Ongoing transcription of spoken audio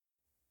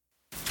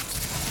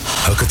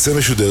הקצה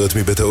משודרת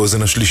מבית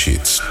האוזן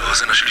השלישית.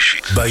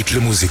 בית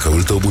למוזיקה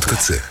ולתרבות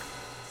קצה.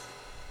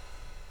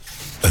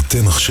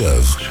 אתם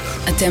עכשיו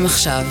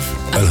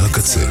על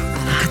הקצה.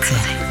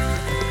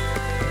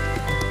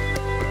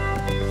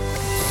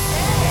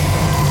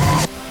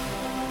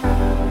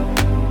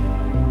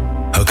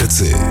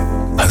 הקצה,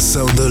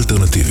 הסאונד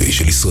האלטרנטיבי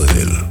של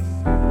ישראל.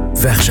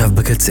 ועכשיו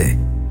בקצה,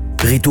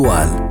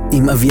 ריטואל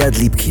עם אביעד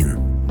ליפקין.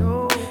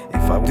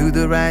 If I do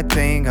the right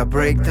thing, I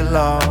break the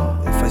law.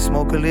 If I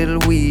smoke a little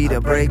weed, I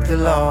break the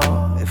law.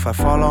 If I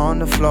fall on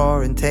the floor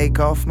and take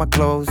off my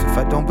clothes, if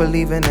I don't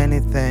believe in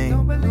anything.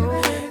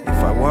 If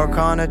I work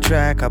on a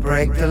track, I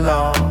break the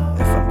law.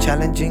 If I'm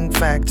challenging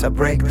facts, I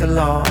break the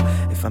law.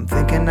 If I'm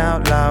thinking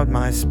out loud,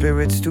 my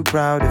spirit's too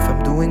proud. If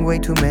I'm doing way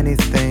too many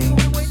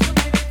things.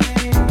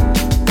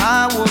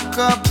 I woke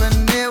up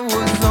and it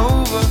was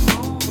over.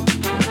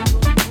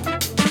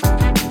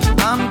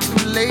 I'm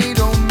too late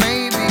or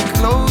maybe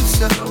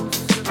closer.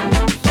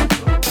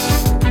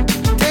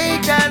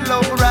 Take that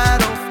load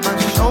right off my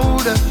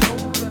shoulder.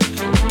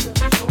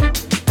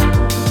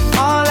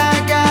 All I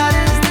got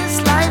is this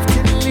life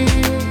to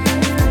live.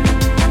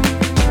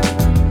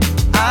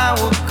 I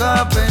woke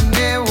up and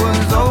it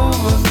was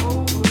over.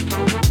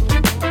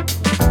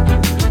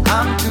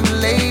 I'm too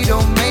late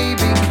or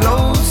maybe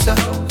closer.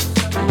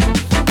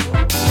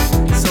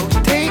 So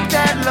take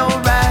that load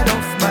right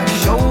off my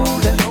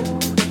shoulder.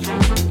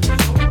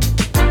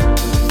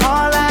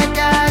 All I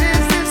got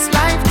is this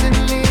life to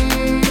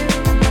live.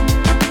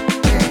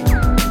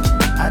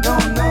 Yeah. I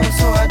don't know,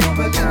 so I don't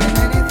believe in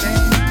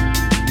anything.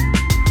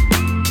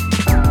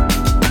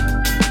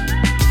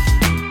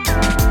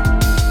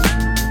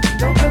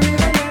 Don't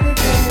believe in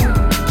anything.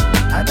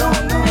 I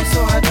don't know, so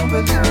I don't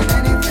believe in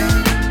anything.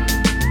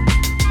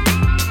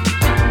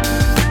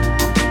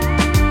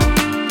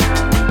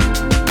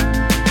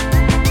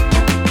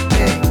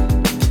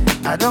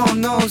 I don't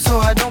know, so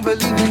I don't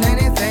believe in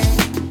anything.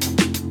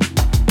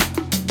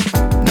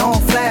 No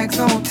flags,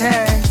 no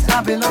tags,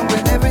 I belong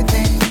with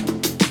everything.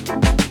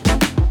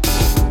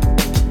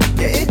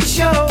 Yeah, it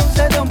shows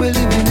I don't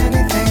believe in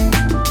anything.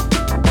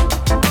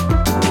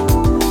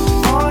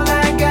 All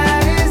I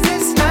got is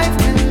this life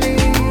to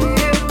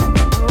live.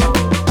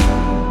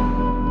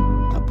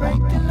 I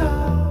break the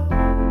law.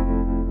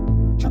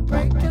 I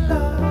break the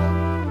law.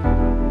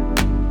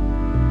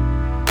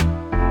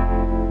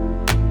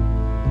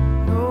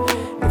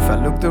 If I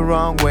look the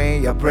wrong way,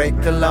 I break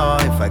the law.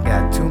 If I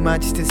got too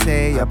much to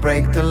say, I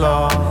break the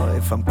law.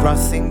 If I'm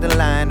crossing the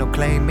line or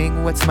claiming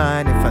what's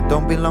mine, if I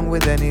don't belong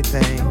with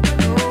anything.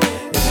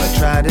 If I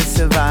try to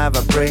survive,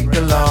 I break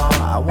the law.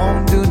 I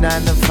won't do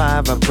 9 to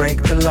 5, I break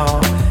the law.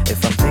 If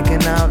I'm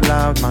thinking out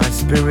loud, my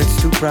spirit's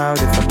too proud.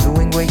 If I'm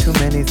doing way too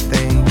many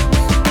things.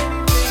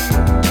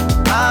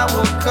 I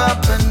woke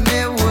up and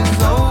it was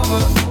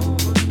over.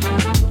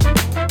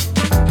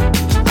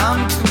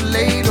 I'm too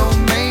late or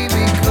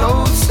maybe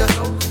closer.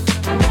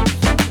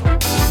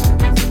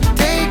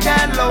 Take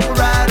that load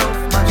right off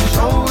my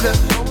shoulder.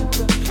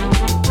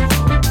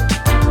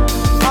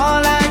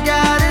 All I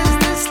got is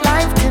this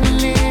life to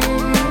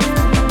live.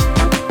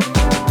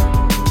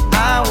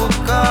 I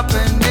woke up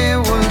and it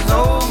was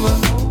over.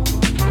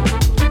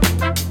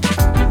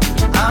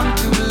 I'm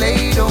too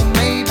late or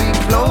maybe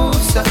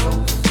closer.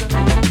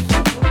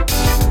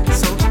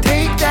 So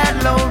take that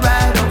load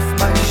right off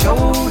my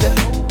shoulder.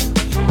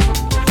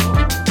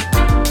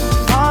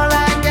 All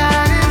I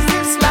got is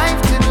this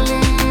life to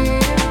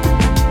live.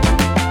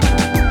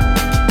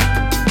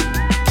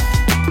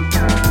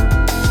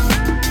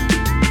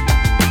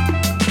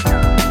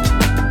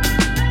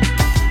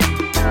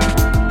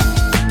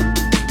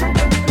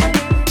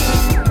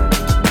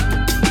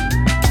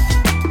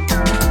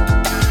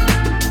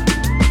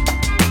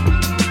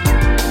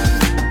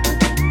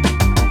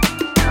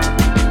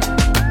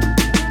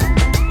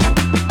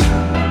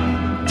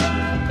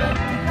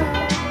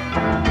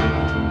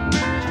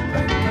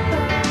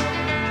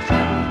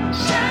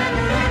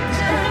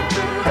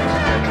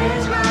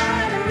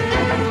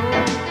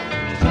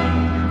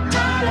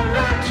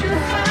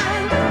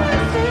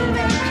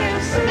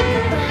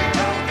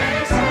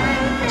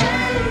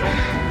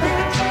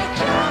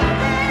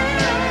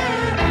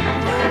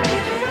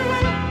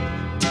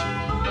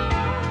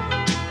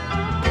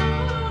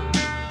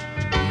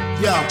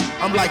 Yeah,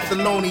 I'm like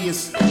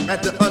Thelonious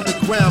at the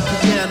underground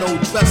piano,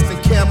 dressed in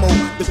camo,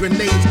 the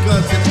grenades,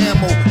 guns, and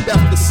ammo.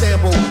 Left the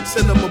sample,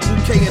 send them a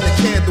bouquet and a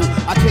candle.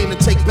 I came to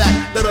take back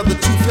that other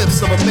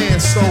 2/5 of a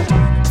man's soul.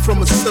 From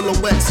a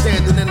silhouette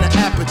standing in the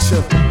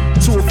aperture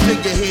to a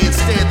figurehead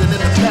standing in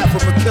the path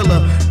of a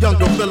killer. Young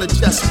gorilla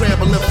just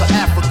scrambling for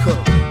Africa.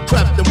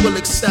 Prepped and will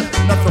accept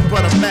nothing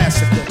but a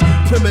massacre.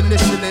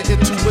 Premonition and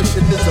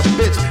intuition is a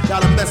bitch.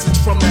 Got a message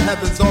from the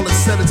heavens, all it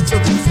said is to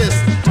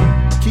resist.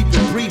 Keep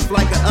it brief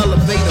like an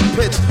elevator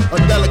pitch. A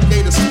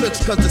delegator switch,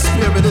 cause the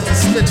spirit is a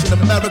stitch in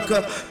America.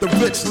 The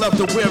rich love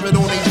to wear it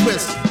on their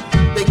wrist.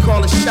 They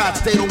call it shots,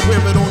 they don't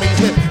wear it on their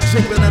hip.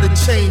 Jiggling of the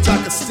chains, I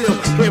can still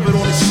hear it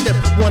on the ship.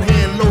 One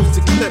hand loads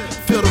the clip,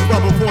 feel the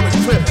rubber on the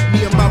grip. Me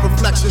and my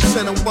reflection reflections,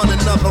 sending one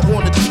another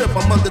on a trip.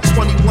 I'm under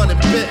 21 and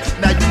bent.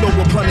 Now you know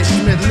what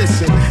punishment.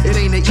 Listen, it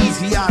ain't an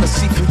easy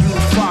odyssey for you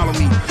to follow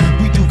me.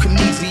 We do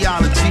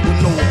kinesiology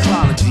with no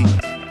apology.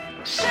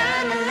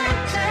 Shine a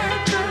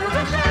lantern through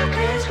the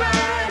darkest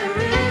right of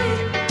me.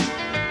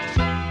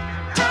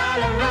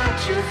 All around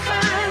you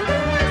find the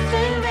one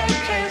thing they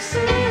can't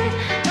see.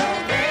 Though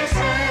they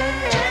say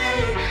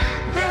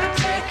they'll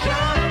take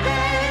your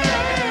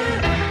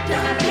pain,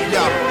 don't give it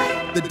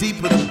away. The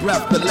deeper the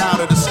breath, the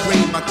louder the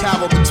scream. I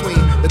cower between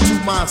the two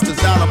monsters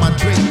out of my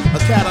dream. A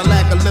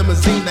Cadillac, a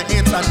limousine, the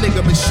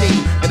anti-nigga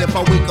machine. And if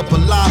I wake up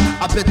alive,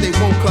 I bet they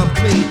won't come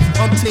clean.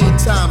 Umpteen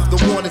times, the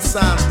warning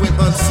signs went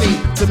unseen.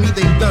 To me,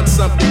 they've done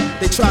something.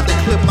 They tried to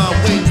clip my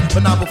wings,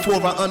 but not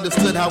before I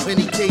understood how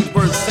any cage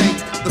bird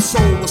sings. The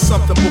soul was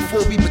something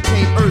before we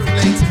became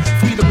earthlings.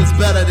 Freedom is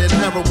better than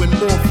heroin,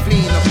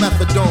 morphine, or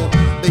methadone.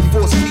 They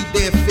force feed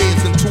their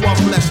fears into our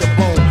flesh and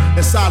bone.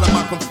 Inside of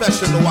my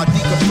confessional, I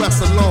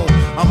decompress alone.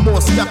 I'm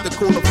more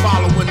skeptical of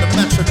following the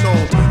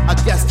metronome. I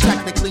guess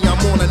technically I'm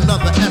on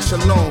another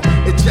echelon.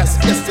 It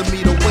just gets to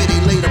me the way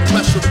they lay the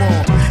pressure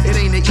on. It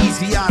ain't an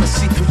easy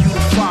odyssey for you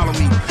to follow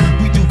me.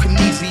 We do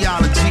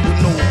kinesiology with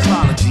no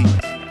apology.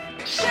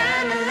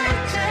 Shine a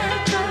lantern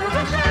through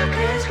the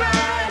darkest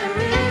right of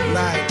me.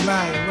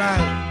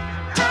 Right.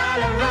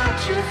 All around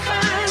you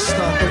find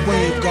Start the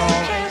wave, the God.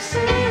 one thing they can't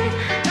see.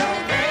 Though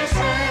they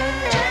say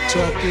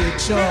Talk it,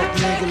 talk,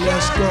 nigga,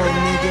 let's go,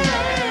 nigga.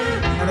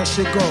 How that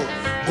shit go?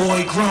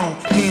 Boy grown,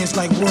 hands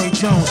like Roy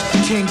Jones.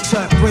 King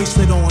Tut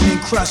bracelet on,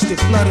 encrusted,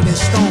 flooded in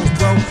stones,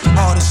 bro.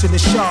 Hardest and the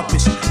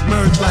sharpest,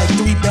 merge like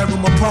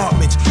 3-bedroom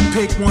apartments.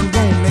 Pick one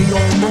room, they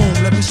all boom.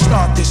 Let me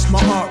start this. My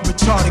art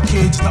retarded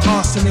kids, the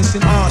arsonist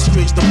and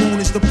ostrich. The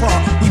moon is the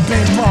park, we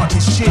been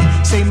partners. Shit,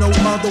 say no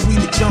other, we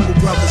the Jungle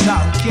Brothers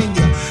out in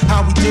Kenya.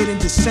 How we did in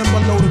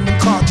December, loading them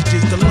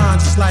cartridges. The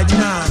lines is like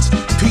nines.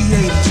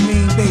 P80s,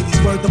 mean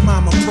babies, word the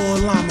mama, poor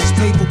llamas.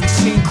 Paper we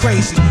seen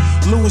crazy.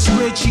 Louis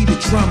Ritchie, the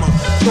drummer.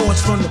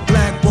 Thoughts from the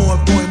blackboard,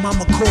 boy,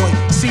 Mama Coy.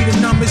 See the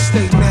numbers,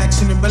 stay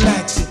maxing and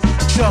relaxing.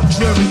 Chuck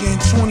Jury in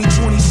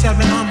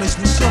 2027 Hummers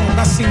with song.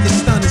 I seen the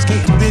stunners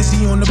getting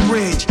busy on the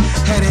bridge.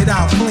 Headed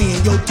out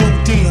fleeing, yo,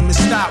 dope damn, and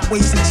stop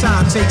wasting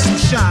time, take some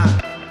shine.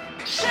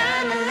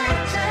 shine a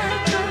lantern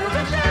through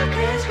the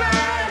darkest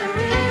right of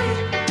me.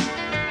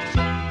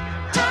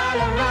 All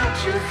around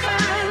you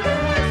find the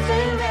one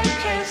thing they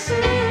can't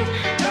see.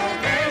 Though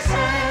they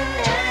say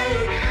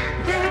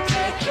they'll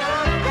take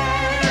your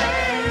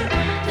pain,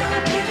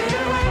 don't give it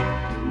away.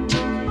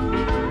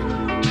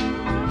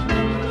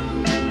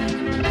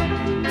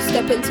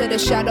 Step into the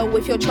shadow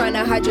if you're trying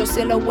to hide your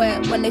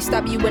silhouette. When they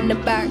stab you in the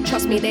back,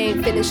 trust me, they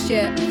ain't finished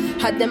yet.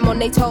 Had them on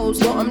their toes,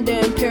 what I'm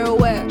doing,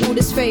 pirouette. All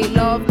this fake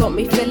love got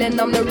me feeling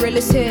I'm the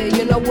realest here.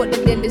 You know what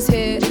the deal is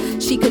here.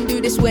 She can do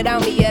this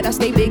without me, yeah, that's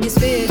their biggest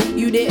fear.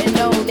 You didn't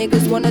know,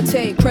 niggas wanna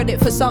take credit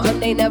for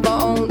something they never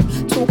owned.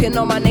 Talking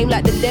on my name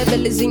like the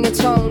devil is in your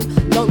tone.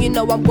 Don't you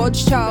know I'm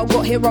God's child,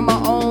 got here on my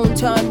own.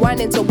 Turn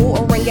wine into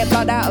water and get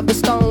blood out of a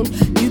stone.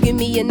 You give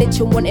me an inch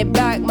and want it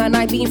back, man,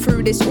 I've been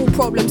through this. All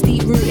problems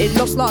deep-rooted,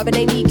 lost love and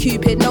they need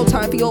Cupid. No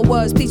time for your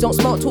words, please don't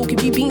smart talk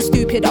if you been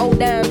stupid. Oh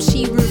damn,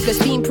 she ruthless,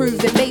 been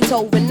proven.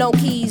 Beethoven, no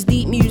keys,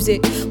 deep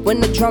music. When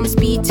the drums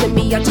beat to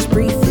me, I just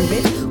breathe through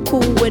it.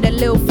 Cool with a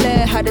little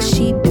flair, how does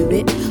she do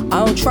it?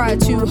 I don't try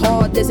too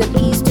hard, there's an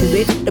ease to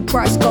it. The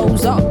price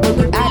goes up when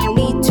you add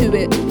me to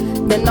it.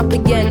 Then up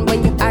again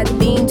when you add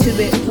lean to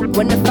it.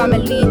 When the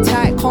family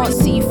tight, can't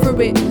see through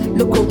it.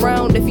 Look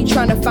around if you're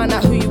trying to find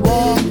out who you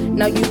are.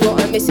 Now you got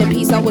a missing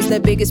piece, I was the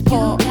biggest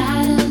part. You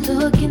gotta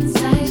look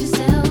inside yourself.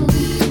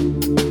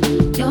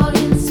 Your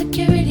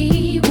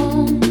insecurity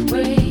won't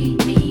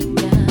break me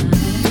down.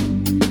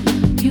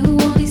 You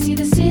only see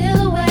the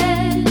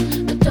silhouette,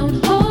 but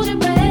don't hold your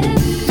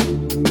breath.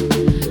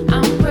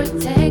 I'm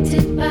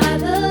protected by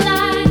the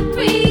light.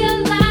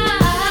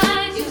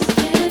 Realize you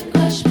can't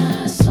crush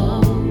my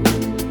soul.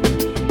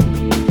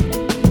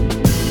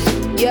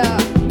 Yeah,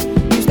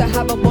 used to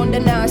have a bond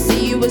and now I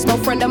see you as no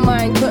friend of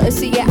mine. Couldn't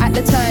see it at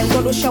the time,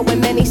 God was showing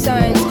many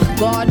signs.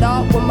 Guard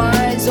up with my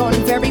eyes on,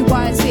 very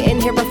wide. Sitting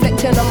here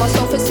reflecting on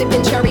myself and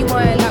sipping cherry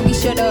wine like we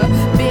should've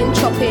been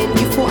chopping.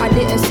 You thought I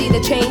didn't see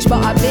the change,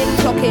 but I've been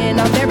clocking.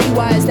 I'm very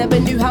wise, never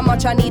knew how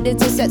much I needed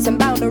to set some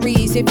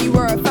boundaries. If you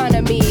were a fan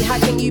of me, how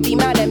can you be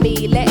mad at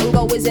me? Letting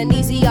go isn't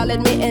easy, I'll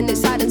admit, and it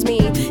saddens me.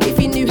 If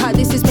you knew how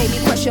this has made me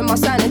question my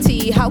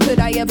sanity, how could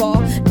I ever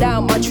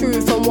doubt my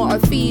truth and what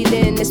I'm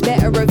feeling? It's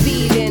better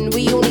revealing,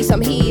 we all need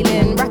some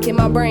healing. Racking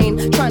my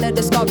brain, trying to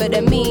discover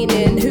the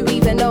meaning. Who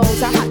even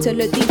knows, I had to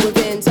look deep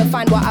within to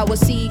find what I was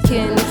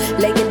seeking.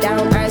 Laying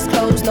down, eyes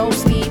closed, no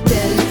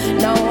sleeping.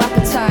 No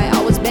appetite,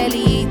 I was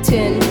barely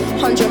eating.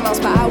 100 miles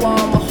per hour,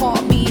 my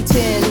heart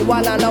beating.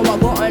 While I know I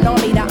got an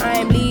army that I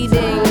am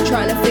leading.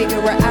 Trying to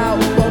figure it out,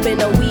 woven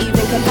and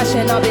weaving.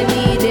 Compassion I've been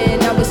needing,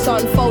 now it's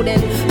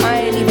unfolding.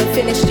 I ain't even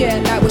finished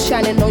yet, light was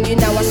shining on you.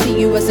 Now I see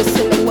you as a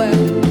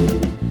silhouette.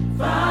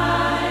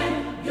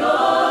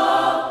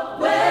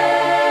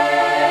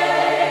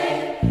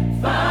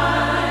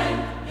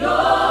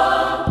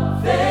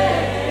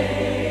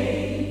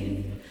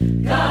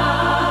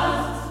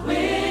 God's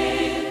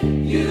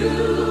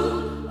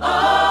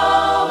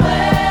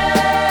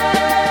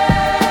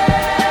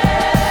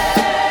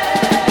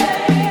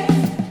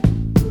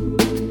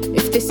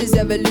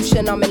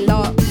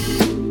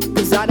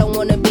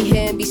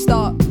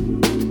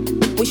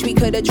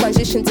the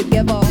transition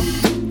together.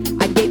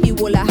 I gave you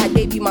all I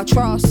gave you my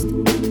trust.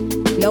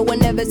 No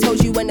one ever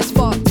tells you when it's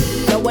fucked.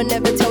 No one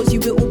ever tells you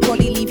it will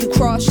probably leave you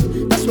crushed.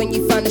 That's when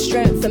you find the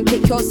strength and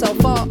pick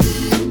yourself up.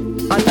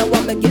 I know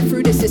I'ma get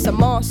through this, it's a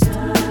must.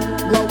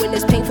 Growing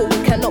is painful,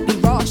 we cannot be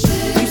rushed.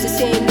 Used to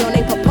seeing your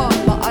name pop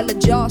up, but I'll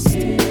adjust.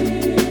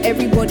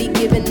 Everybody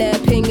giving their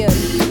opinion,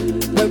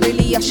 but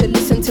really I should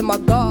listen to my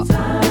gut.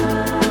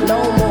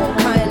 No more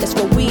kindness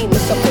for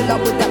weakness. I pull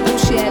up with that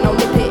bullshit and I'll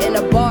nip it in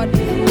a bud.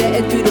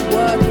 Better do the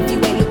work if you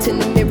ain't looked in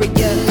the mirror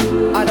yet.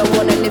 I don't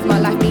wanna live my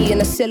life being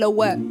a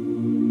silhouette.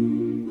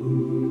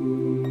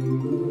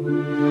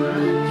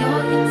 Your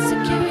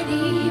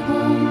insecurity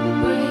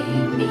won't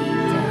break me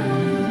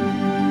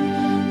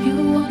down. You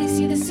only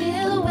see the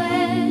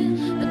silhouette,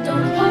 but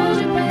don't hold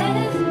your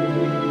breath.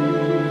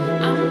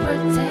 I'm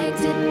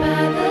protected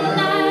by the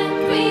light.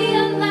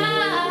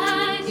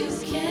 Realize you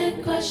can't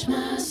crush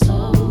my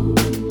soul.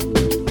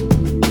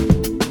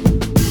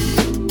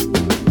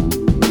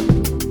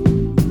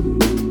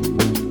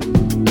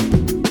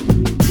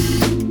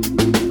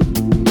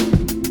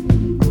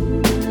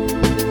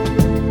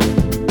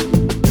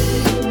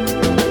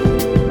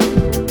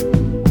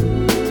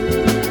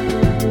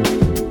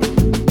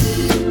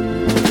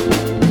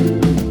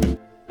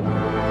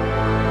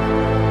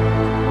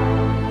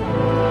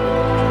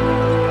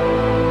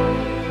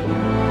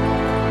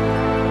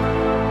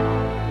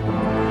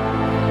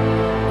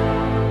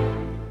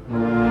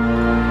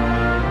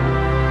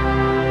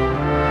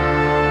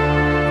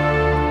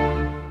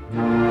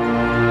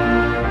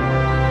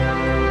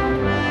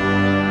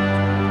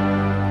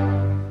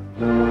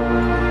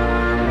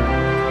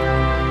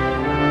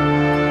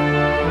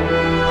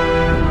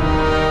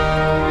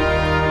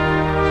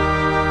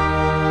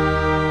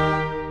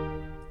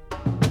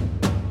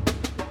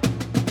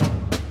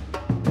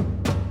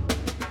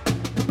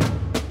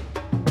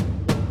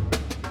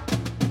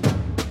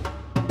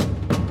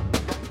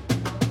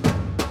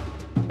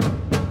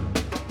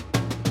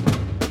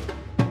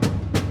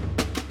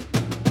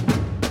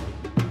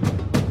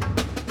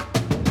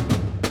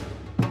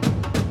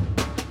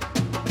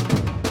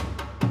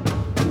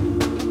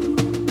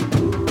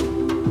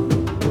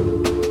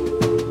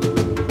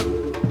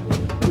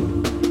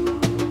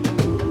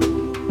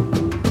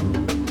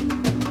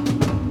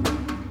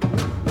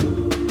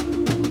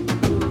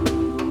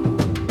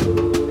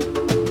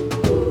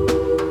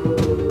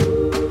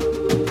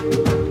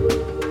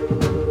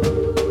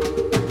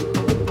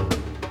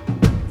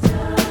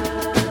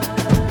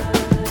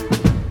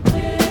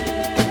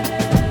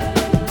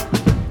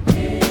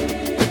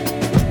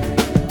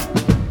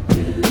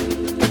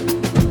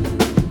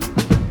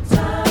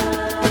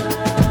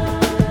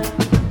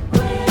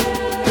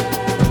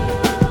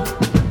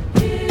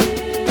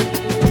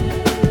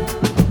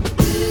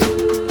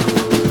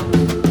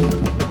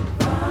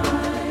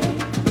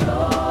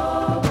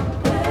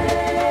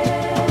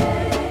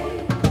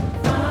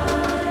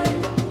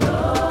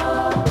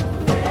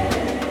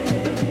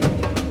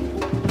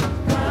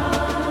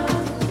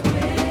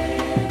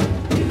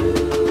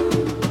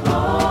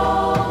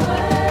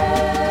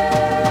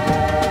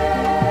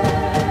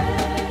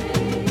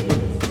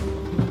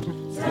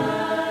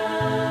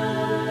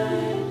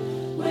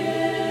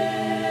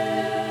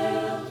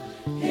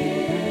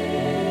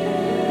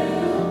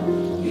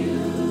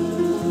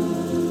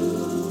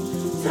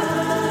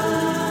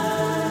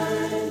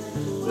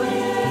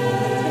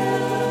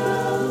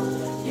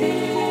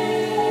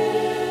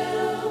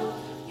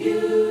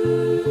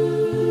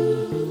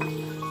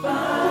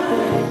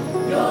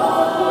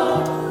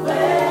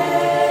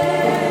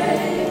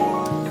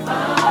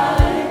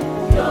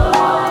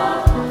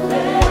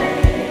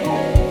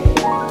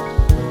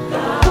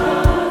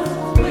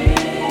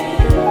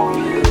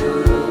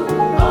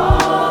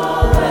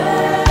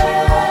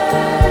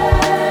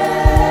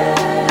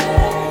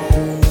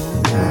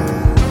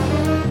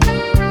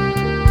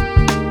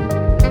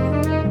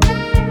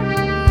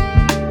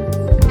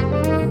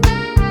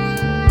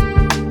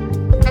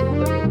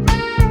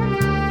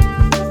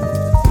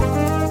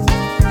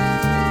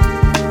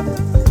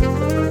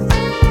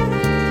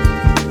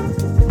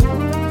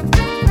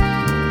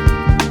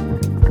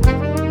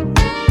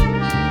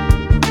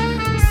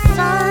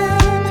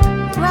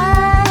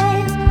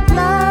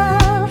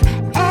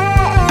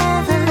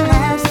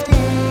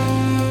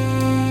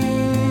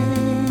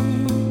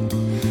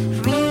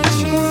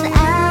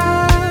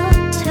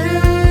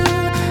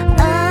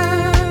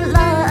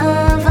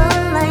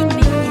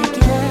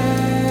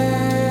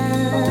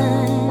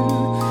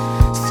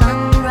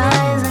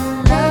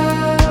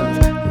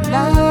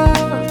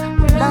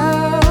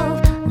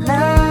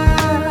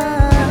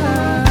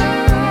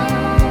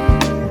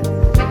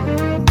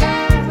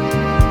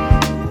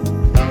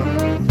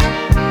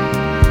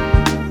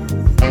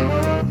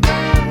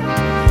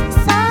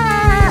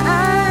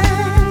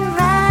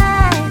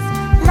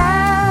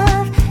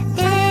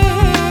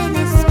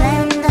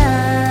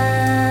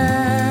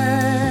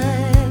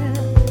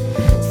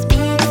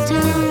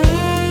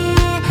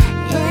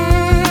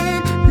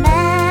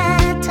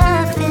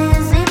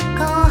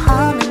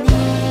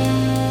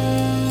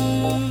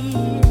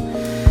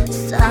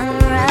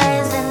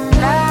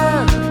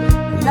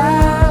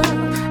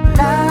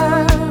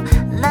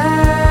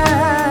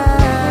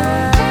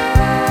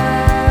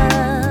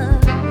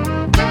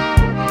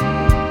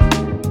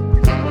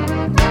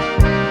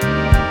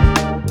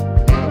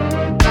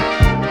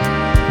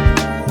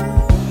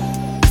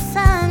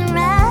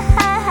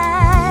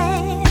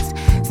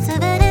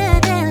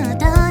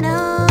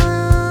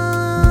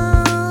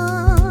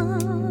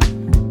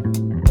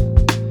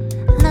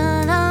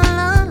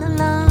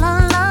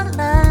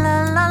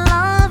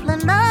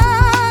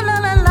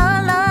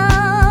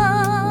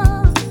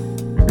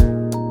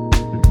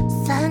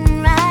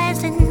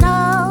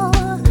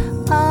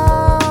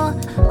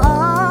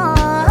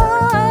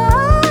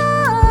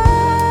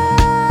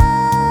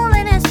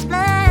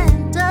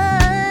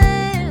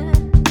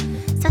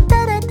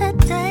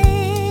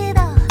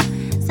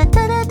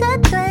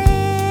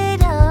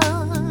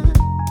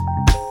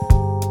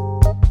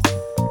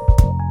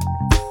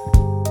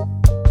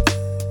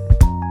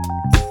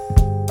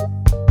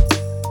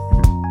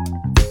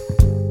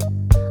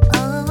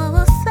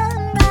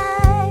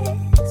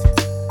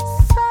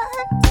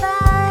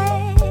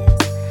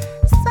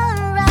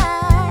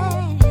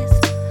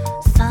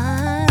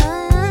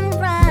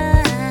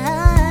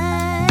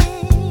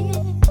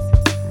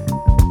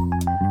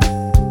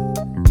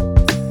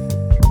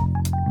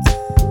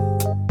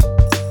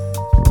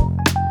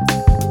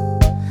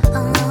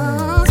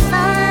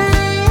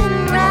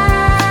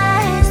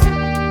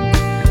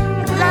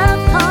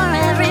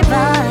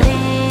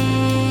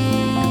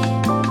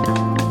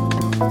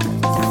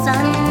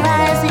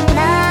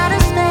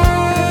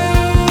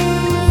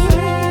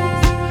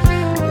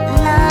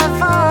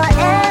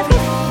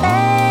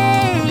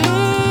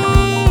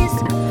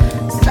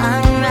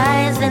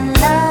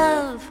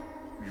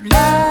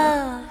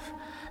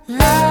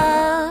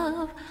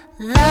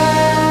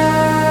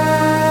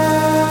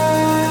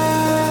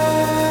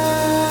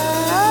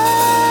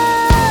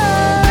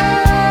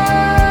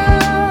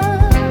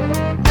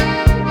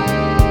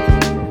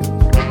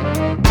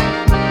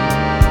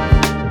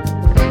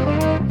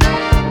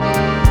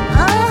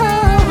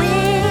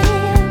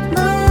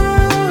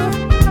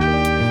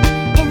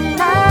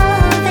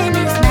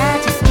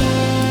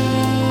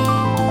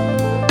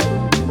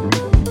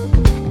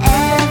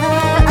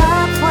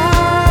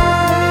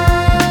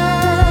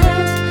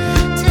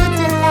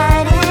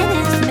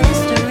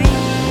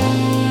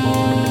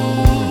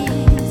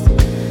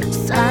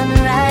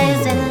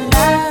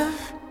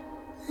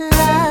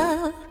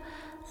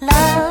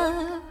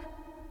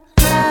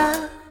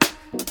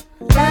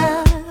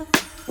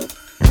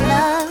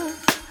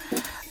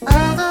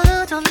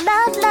 do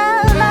love,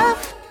 love,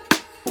 love,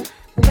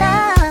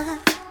 love,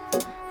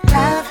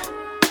 love.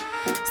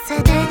 Say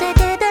do do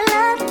do do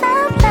love,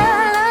 love,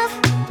 love,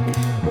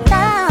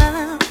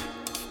 love,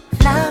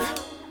 love.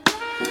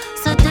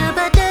 So do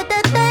ba do do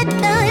do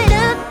do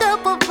do do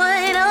ba ba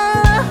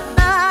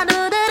do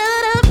do do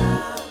do do.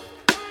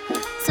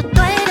 So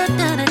do do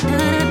do do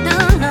do do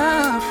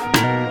love,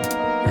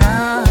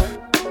 love,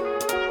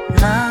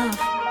 love.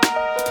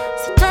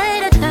 So do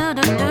do do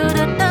do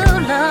do do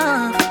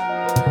love,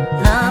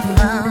 love,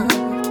 love,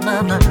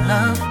 love, love,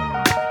 love.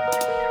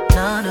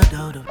 Do do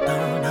do do do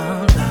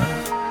love.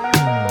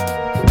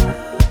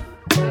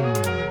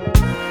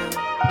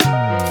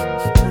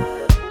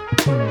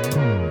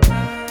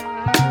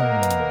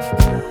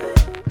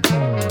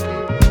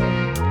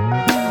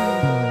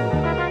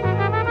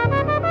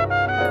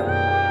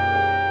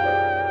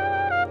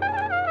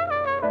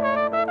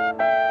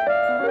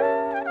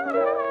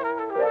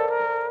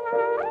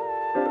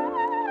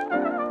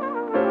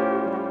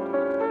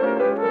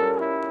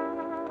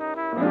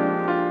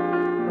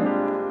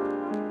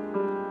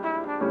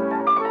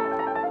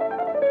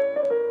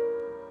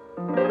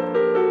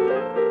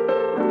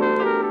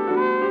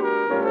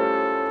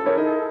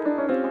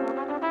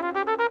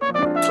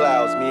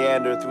 Clouds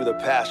meander through the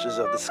pastures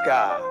of the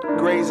sky,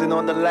 grazing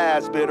on the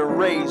last bit of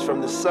rays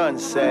from the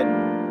sunset.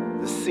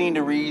 The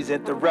scenery's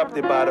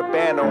interrupted by the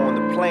banner on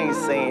the plane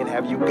saying,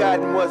 have you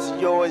gotten what's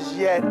yours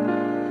yet?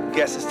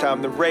 Guess it's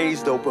time to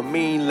raise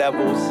dopamine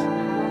levels.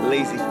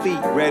 Lazy feet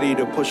ready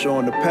to push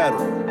on the pedal.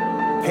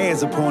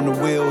 Hands upon the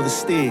wheel to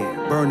steer,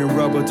 burning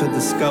rubber to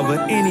discover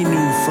any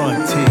new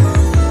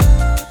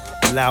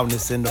frontier.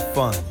 Loudness in the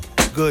fun,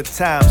 good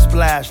times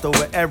splashed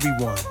over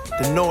everyone.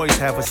 The noise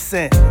have a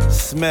scent,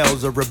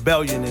 smells of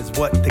rebellion is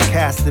what the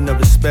casting of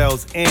the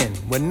spells end.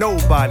 When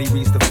nobody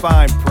reads the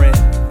fine print,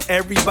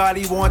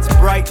 everybody wants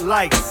bright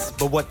lights,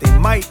 but what they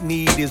might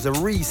need is a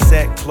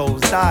reset,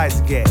 closed eyes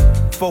get.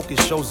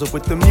 Focus shows up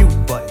with the mute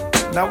button.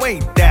 Now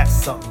ain't that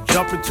something?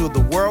 Jump into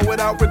the world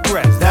without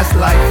regrets, that's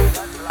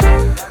life.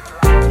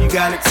 You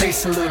gotta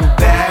taste a little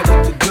bad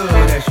with the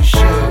good as you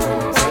should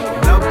when you're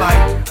taking a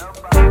bite.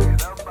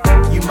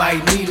 You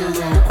might need a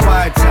little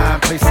quiet time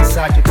placed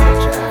inside your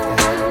culture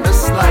after having a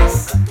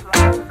slice.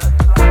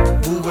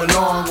 Move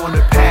along on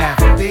the path.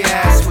 They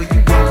ask where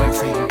you going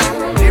till you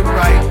get it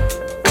right.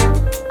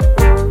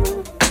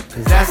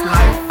 Cause that's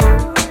life.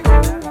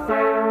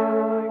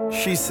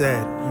 She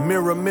said,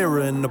 mirror,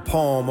 mirror in the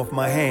palm of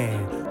my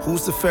hand,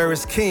 who's the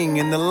fairest king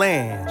in the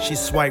land? She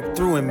swiped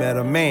through and met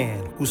a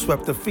man who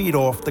swept her feet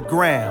off the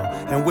ground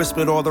and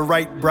whispered all the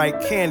right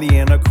bright candy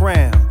in her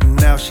crown.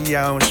 Now she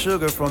out on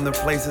sugar from the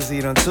places he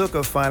done took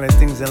her. Finding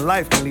things in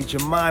life can lead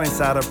your mind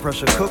inside a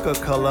pressure cooker.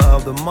 Color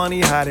of the money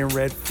hiding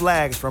red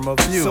flags from a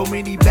view. So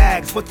many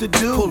bags, what to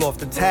do? Pull off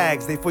the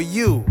tags, they for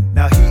you.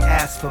 Now he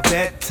asked for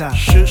bedtime.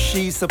 Should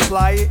she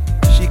supply it?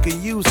 She could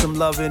use some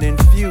loving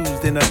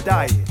infused in her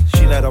diet.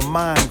 She let her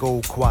mind go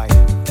quiet.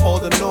 All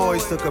the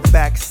noise took a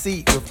back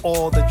seat with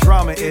all the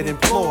drama it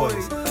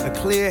employs. A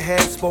clear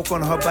head spoke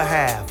on her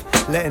behalf,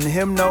 letting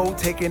him know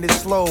taking it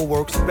slow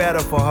works better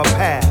for her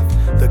path.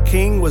 The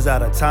king was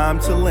out of time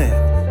to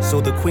lend,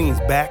 so the queen's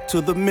back to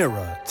the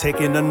mirror,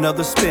 taking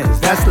another spin.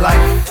 That's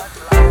life.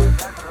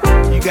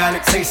 You gotta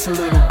taste a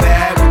little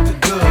bad with the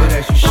good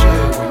as you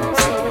should when you're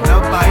taking a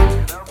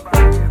bite.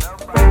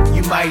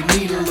 You might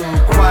need a little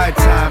quiet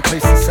time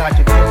placed inside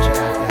your culture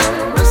after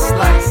having a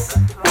slice.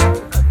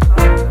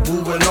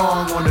 Move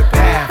along on the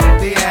path.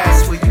 They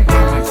ask where you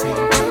going till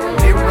you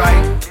get it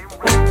right.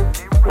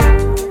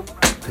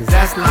 Cause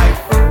that's life.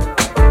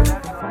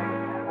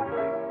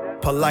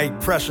 Polite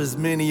pressures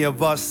many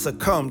of us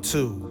succumb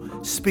to.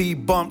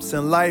 Speed bumps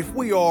in life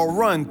we all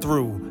run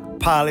through.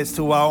 Pilots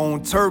to our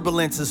own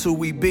turbulence is who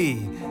we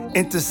be.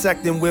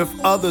 Intersecting with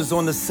others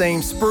on the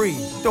same spree.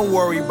 Don't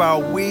worry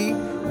about we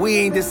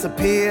ain't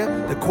disappear.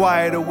 The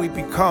quieter we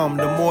become,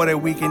 the more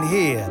that we can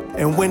hear.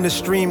 And when the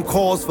stream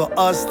calls for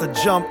us to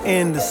jump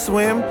in to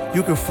swim,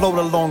 you can float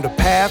along the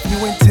path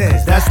you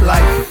intend. That's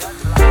life.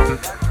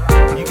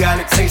 You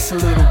gotta taste a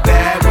little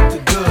bad with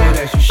the good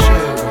as you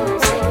should when you're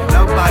taking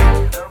a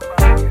bite.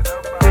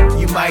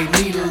 You might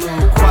need a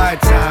little quiet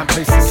time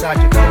placed inside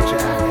your culture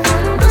after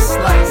having a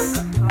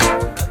slice.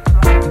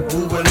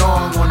 Move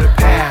along on the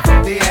path.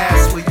 They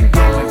ask where you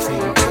going till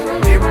you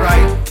get it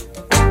right.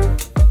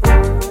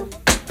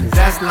 Cause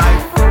that's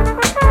life.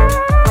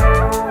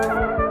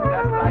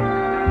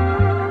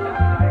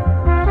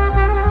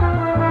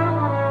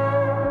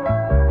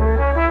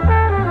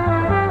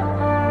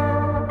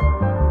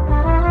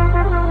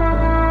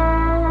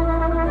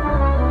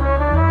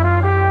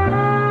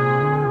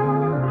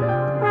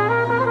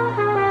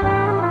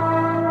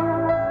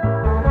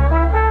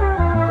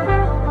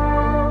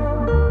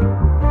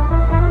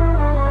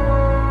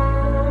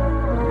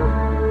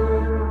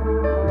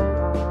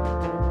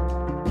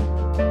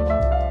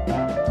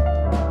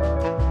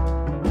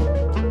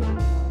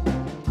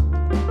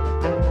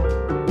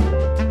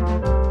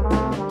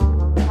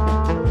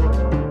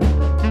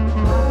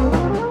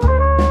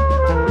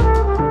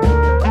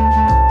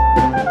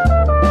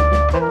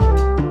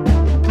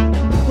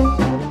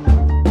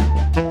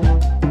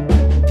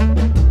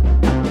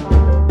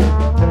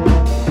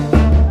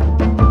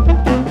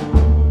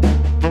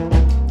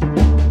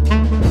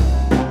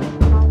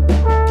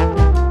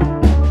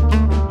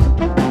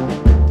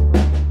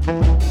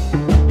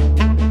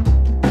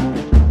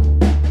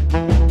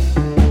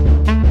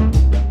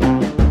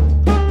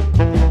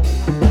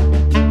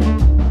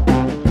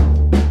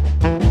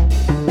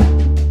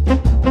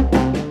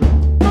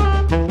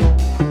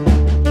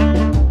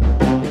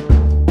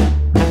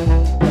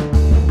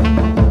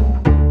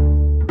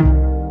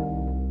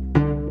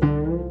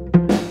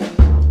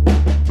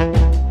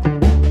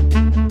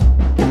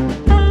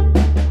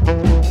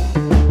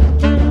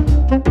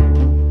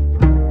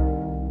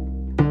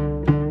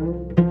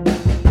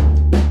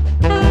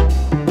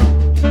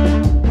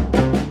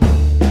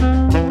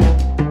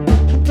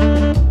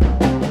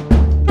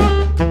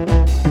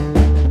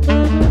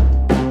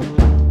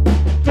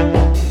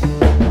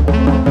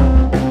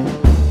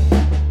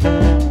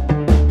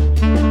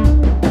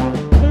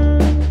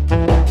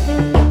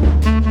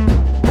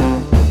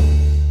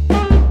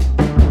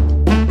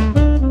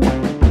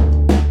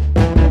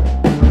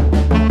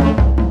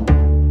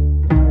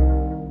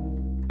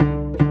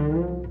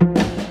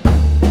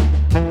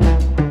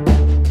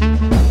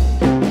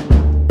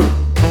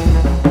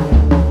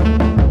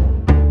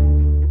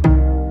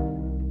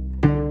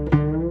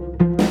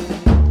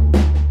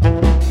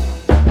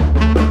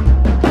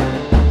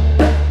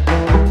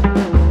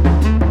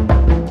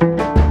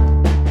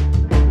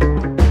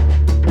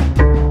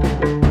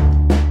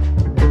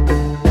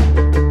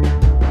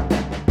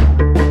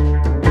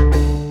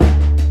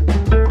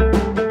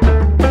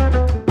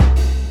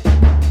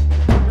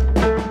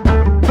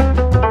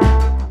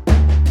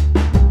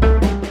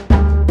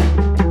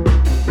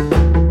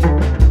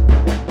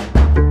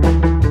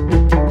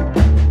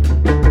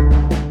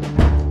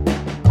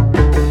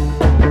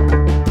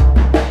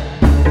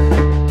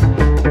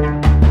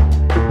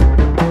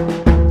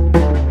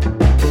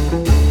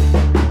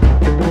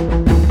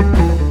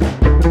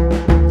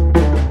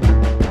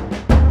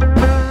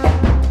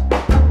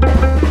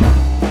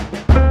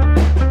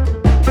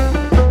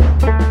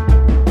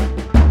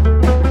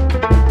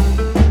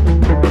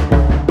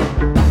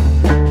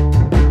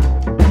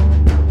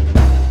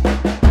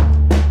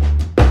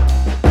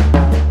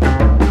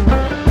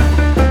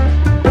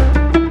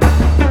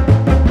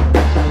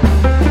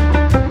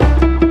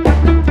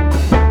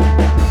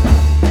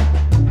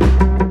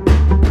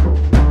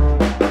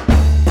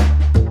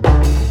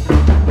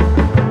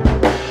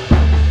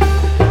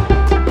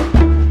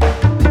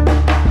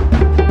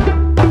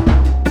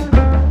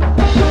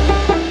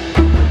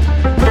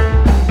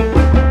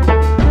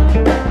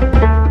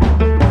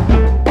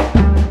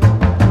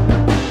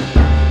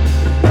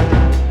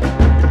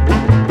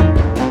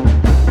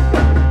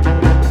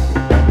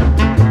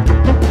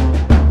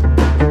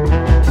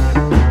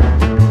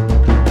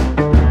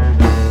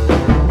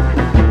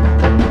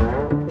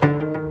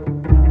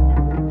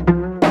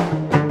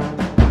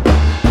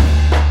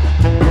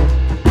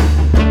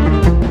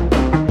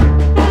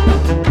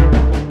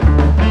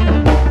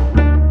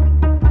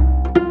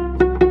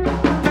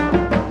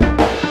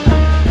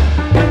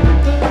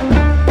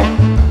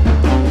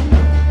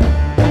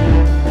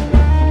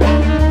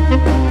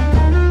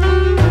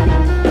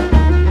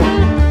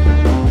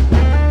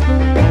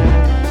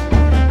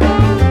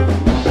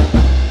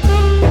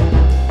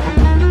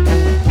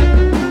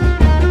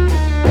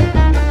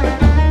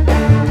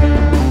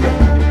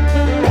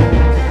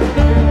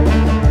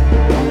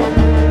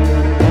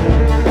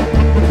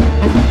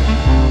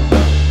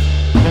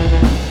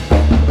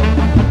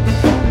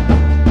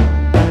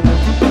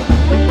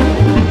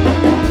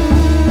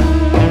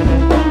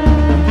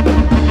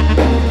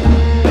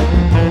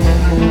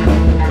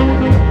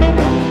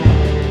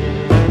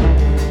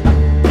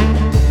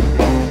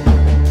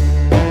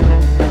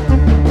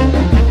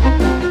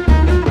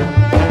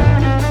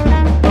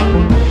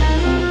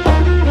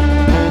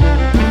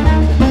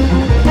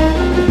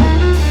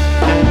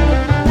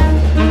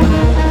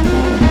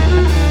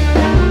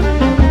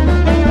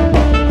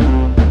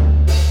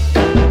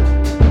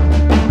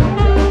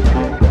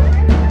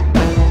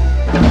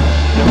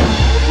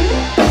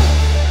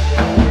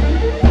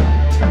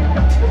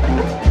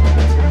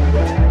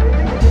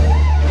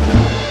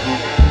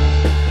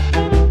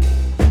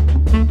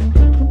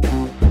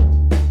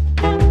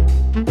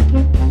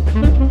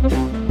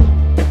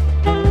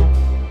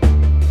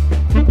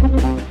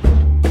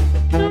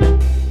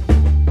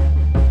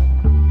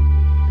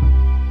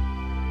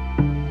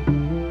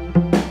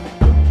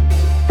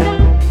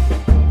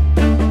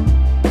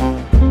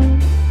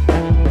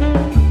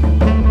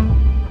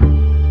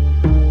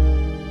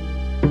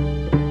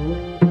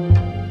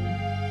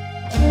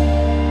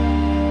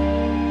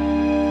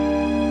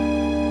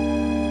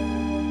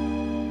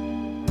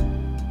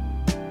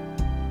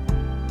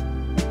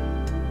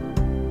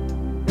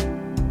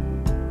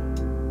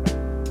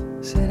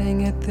 Sitting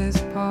at this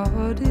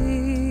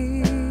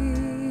party,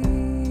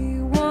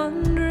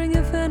 wondering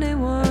if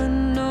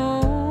anyone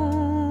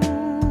knows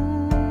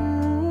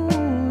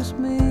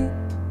me,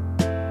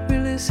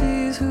 really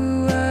sees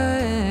who I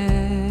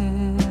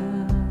am.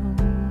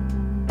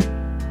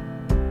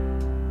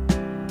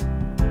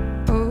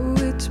 Oh,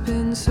 it's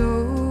been so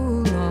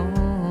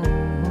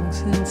long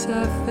since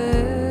I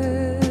felt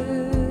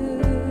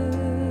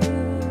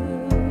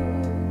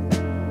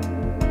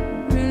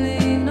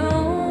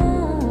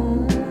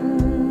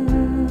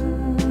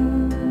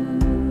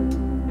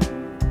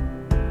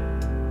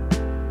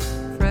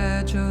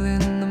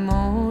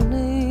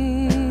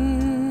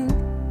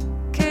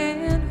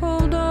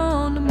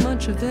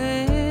of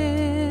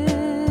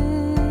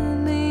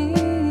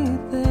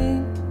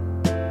anything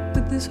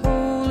with this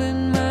hole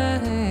in my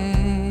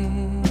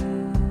hand.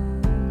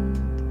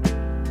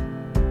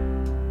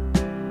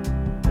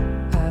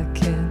 I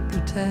can't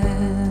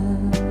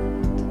pretend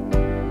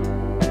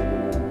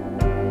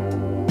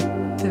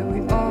that we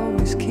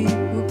always keep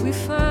what we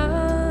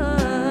find.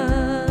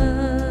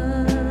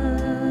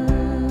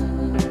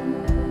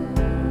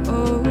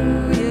 Oh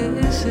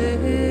yes,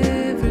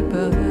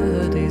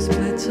 everybody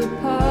splits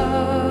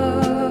apart.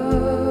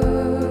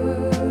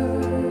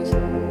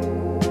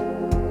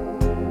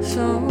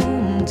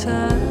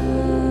 Sometimes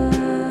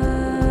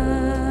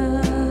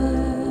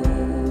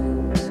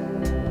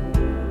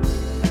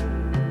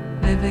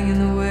living in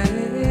the way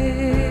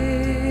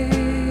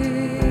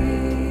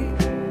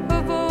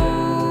of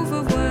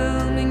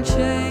overwhelming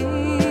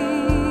changes,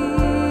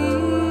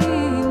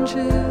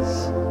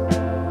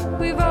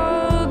 we've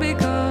all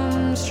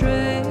become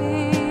strangers,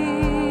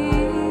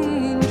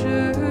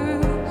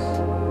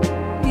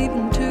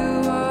 even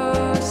to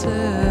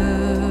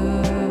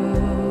ourselves.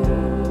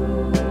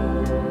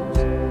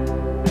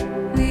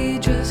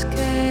 Just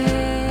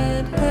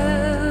can't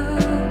help.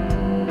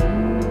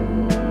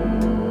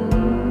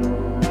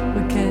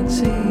 We can't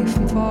see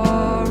from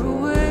far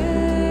away.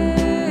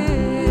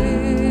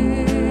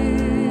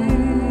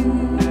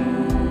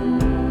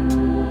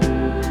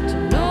 To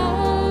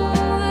know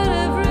that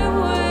every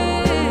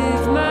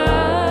wave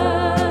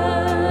might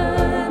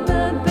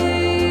not be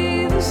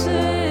the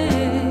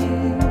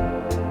same,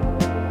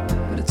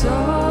 but it's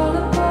all a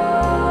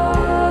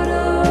part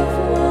of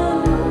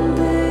one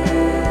big.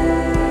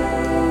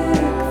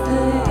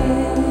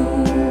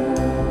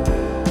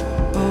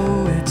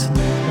 Oh, it's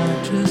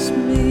not just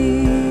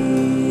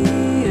me,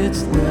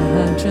 it's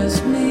not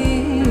just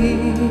me,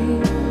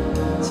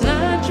 it's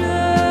not just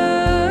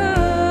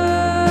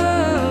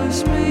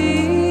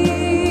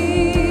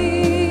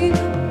me,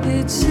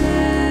 it's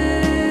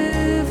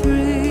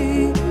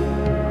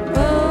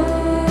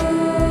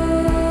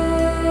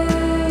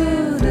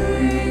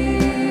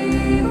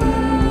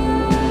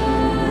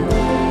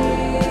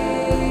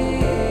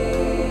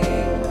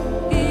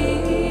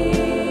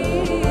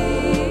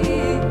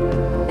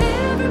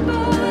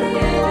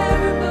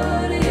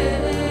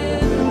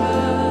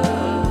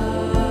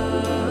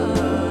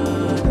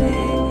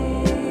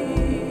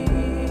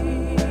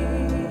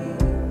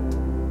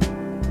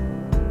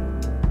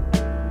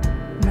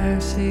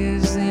mercy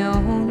is the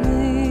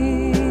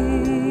only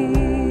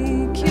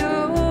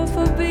cure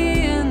for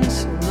being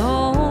so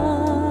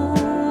lonely.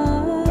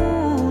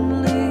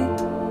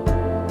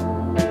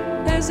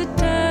 Has the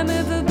time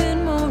ever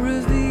been more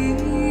revealing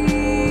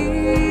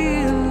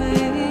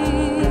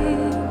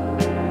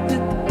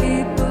that the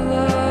people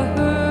are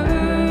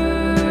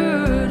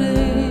hurting?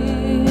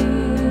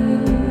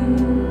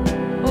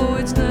 Oh,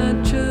 it's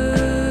not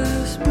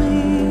just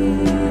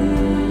me.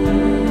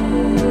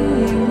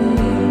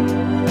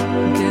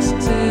 Guess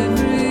it's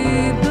everybody.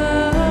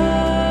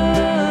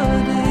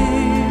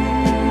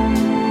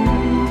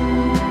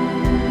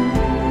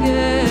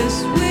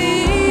 Yes,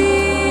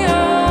 we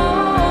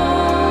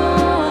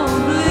all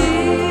bleed.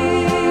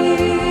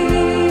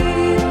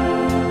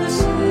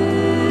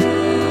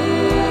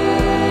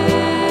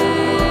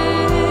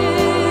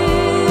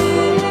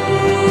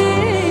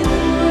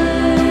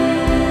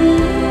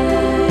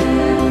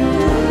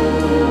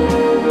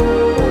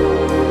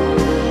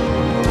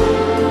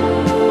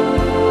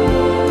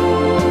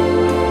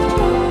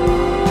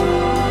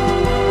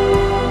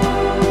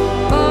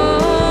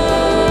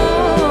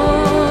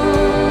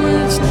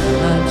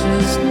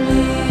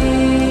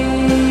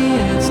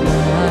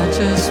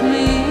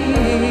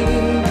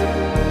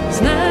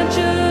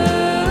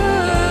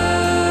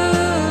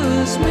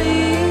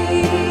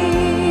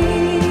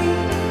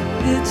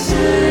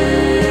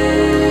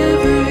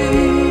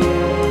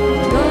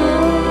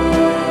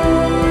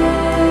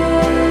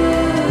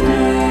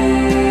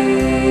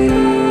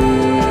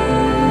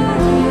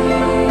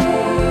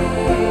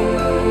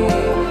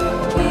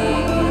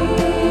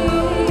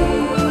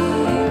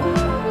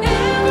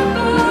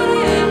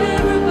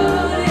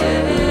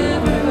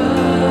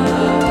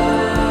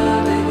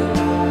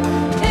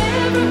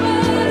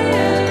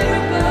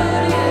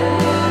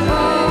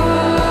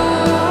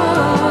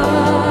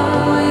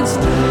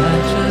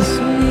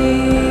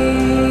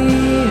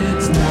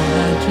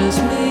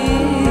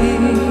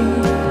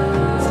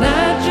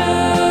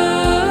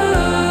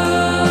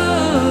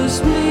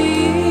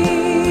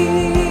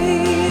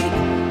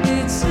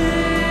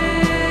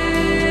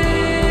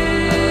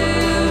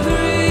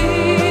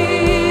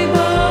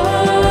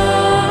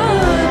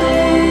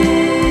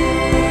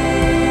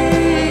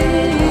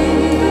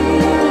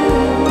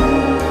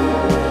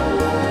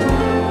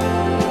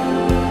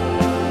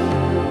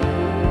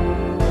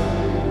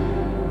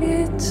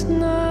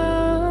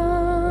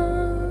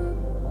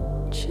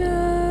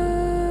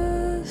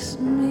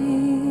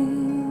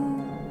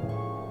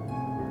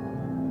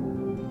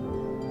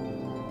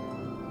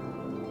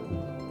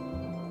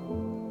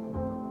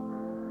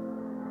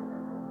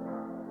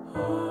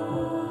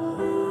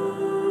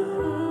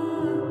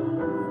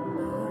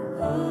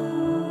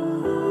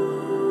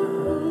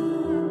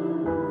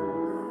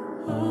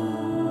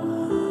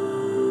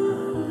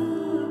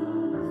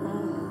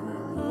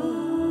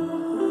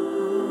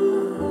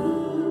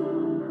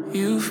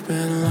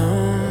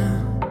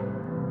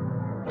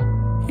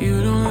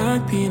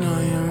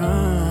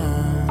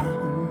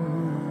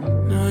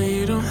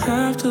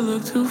 have to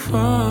look too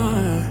far.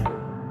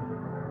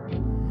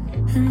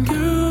 And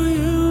girl,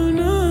 you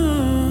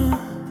know the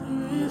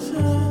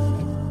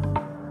reason.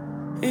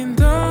 And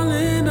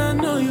darling, I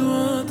know you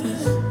want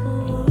this.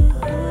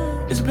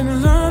 It's been a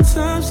long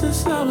time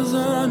since I was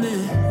on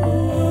it.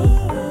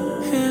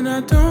 And I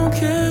don't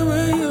care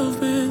where you've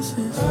been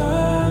since.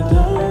 I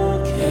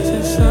don't care. It's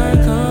a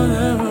cycle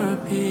that we're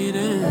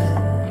repeating.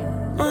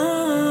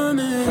 On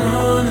and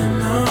on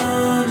and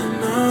on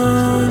and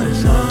on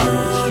and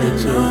on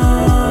and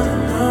on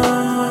and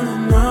on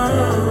and on.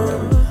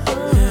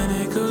 And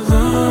it goes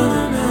on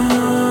and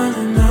on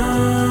and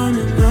on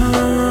and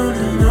on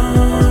and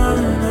on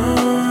and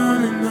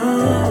on and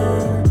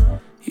on.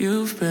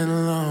 You've been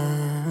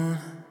alone.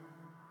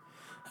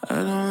 I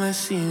don't like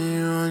seeing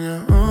you on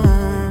your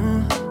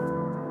own.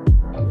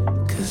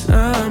 'Cause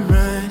I'm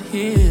right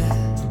here.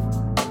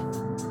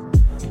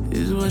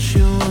 Is what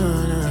you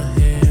wanna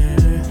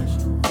hear.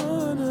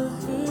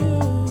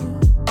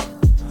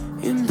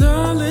 And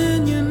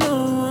darling, you know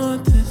I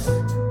want this.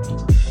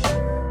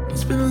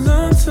 It's been a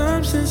long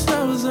time since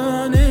I was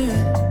on it.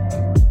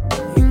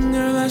 And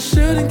girl, I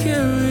shouldn't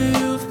care where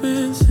you've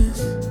been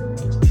since.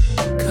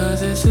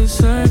 'Cause it's a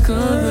cycle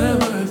that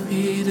we're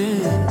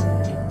repeating.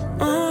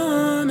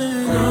 On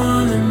and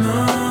on and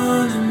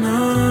on and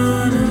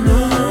on and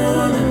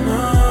on and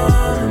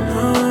on and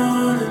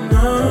on and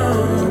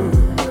on.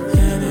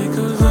 And it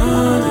goes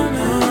on and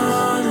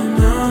on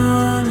and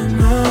on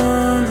and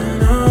on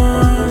and on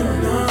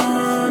and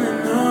on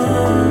and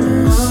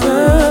on. So,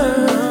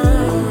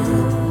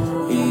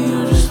 you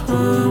just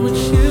want what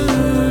you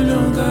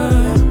don't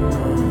got.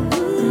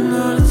 And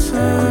all the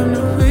time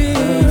that we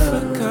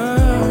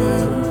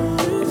forgot.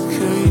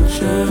 Could you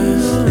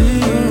just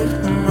leave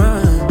my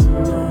mind?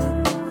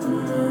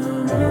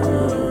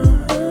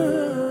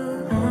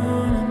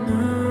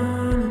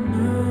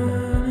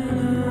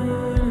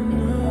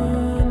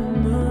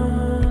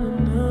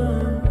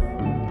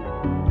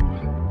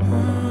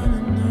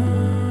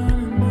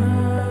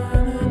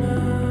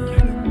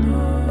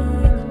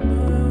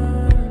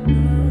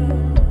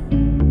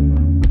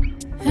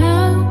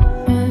 How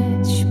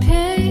much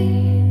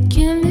pain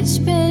can this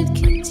bed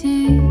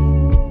contain?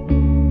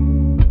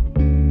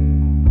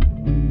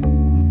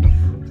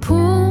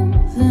 Pull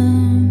the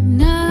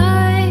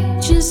knife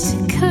just to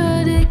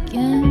cut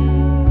again.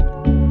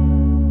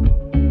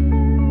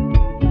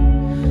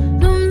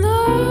 I'm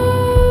lost,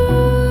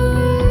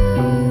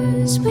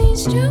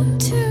 please don't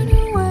turn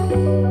away.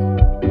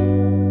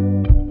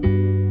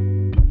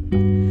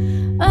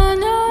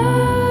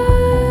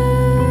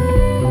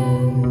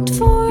 Unarmed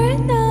for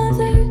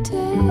another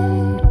day.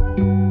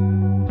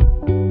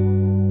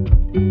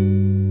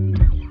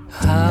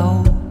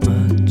 How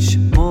much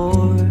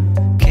more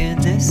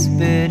can this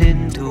bed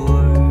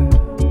endure?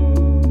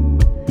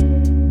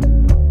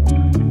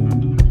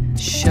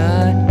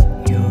 Shut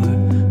your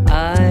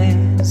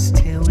eyes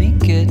till we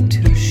get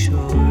to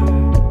shore.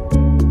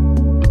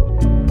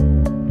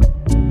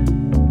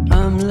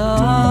 I'm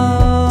lost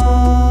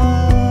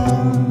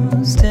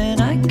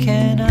and I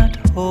cannot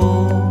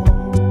hold.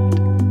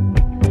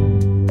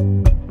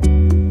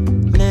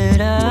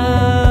 Let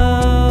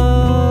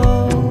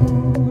out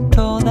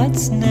all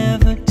that's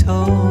never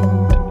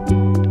told.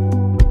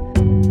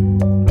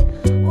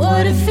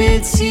 What if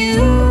it's you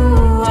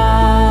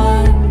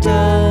I'm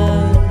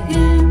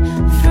dying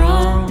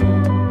from?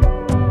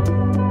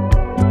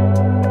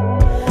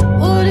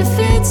 What if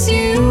it's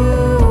you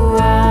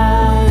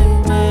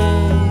I'm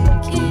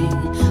making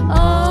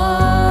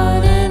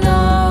on and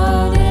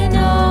on and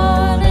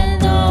on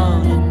and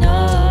on and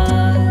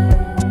on?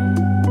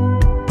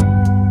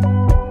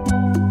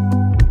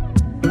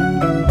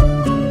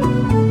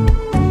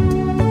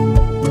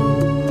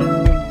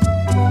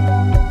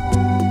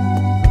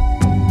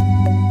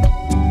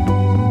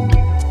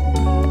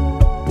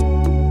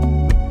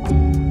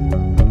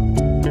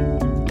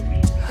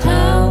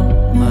 How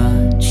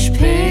much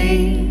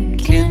pain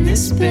can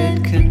this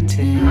bed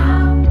contain?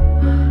 How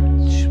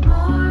much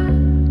more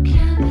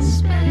can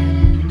this bed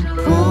endure?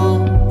 Pull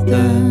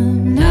the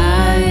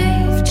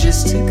knife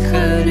just to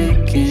cut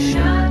again.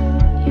 Shut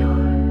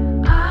your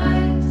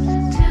eyes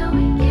till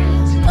we get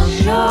to I'm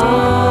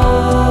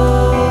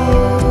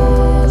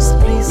lost,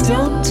 please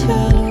don't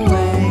turn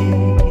away.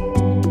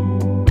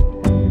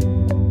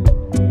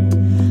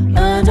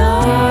 Unarmed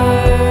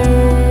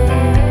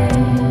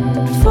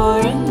for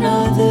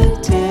another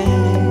day.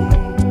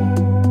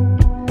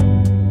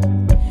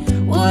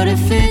 What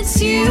if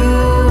it's you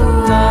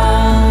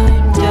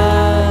I'm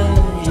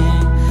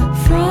dying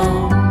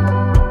from?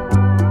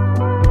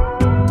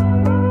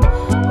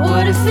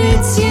 What if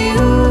it's you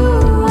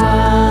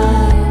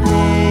I'm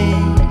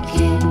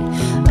making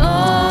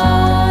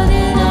on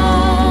and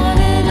on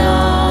and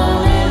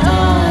on and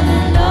on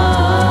and on?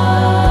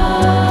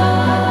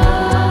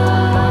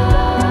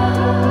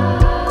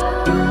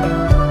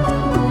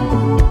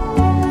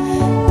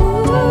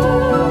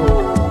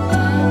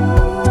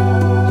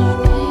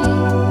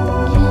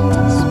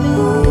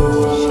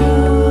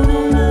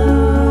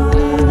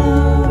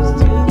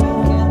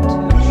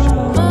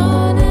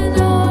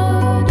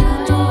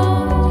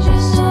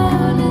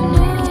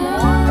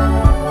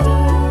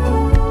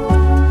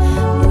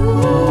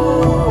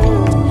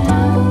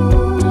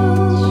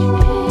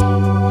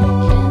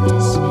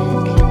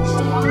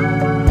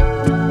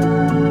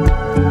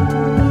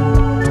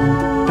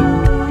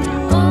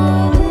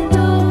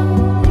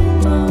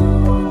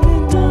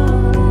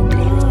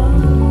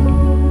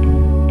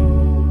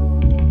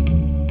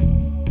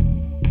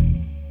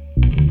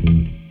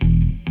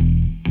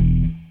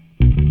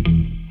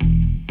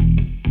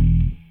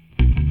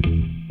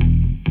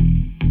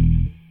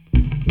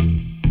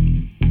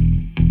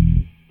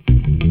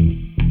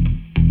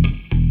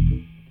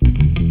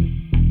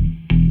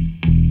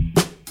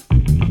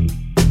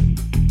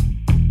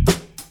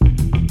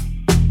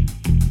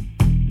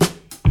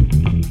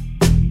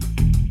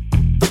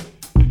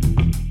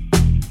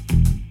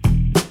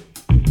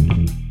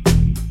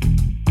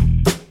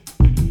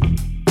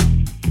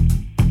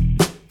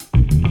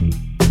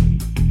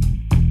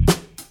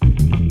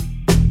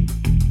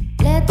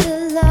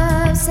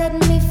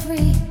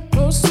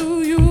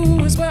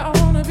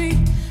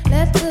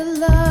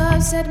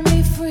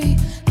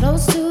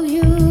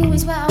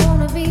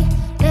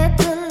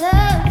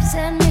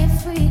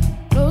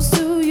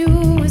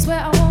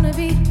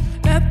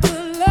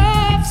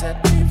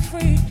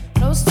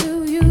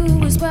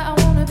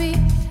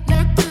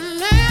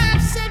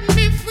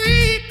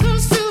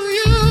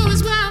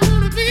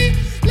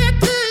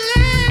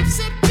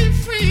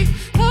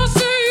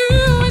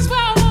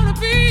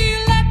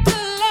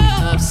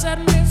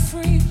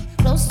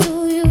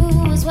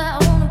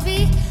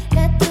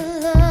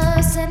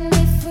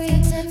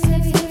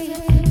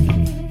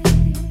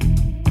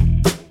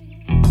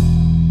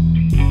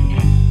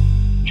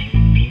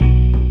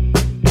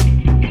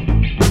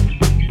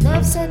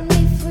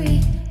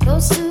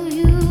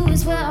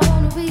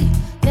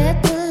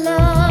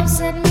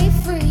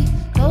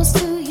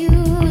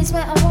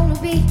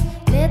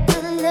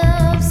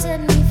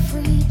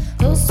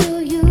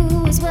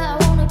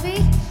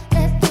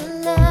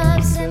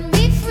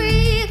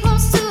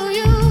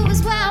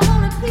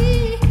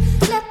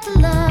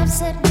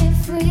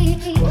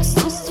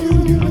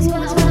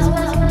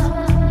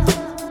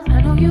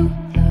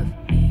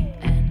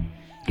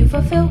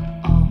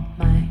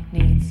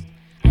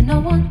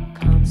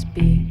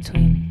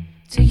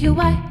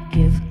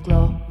 give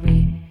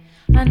glory.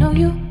 I know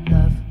you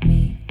love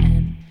me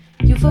and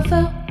you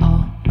fulfill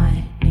all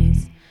my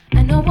needs,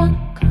 and no one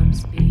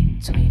comes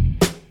between.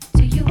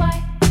 To you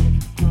I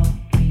give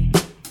glory.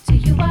 To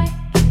you I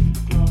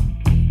give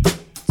glory.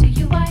 To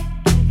you I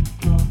give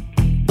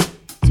glory.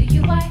 To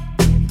you I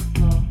give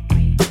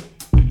glory.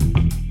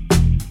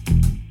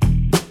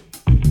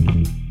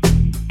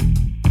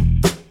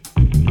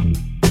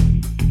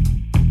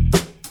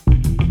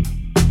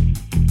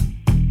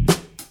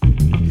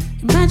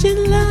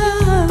 Imagine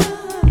love.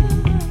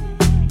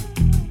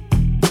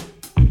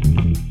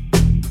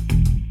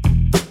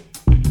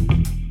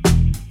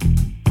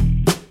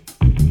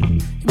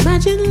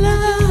 Imagine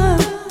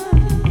love.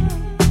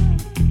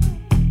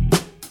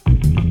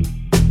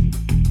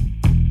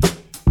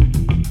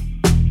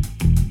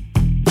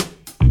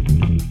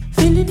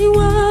 Filling you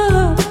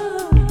up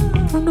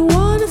from the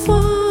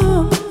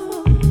waterfall,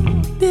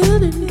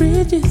 building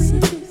bridges,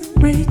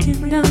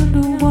 breaking down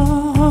the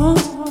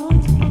walls.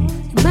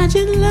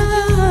 Imagine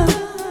love,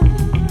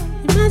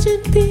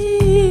 imagine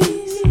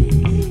peace.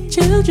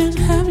 Children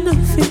have no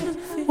fear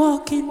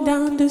walking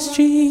down the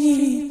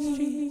street.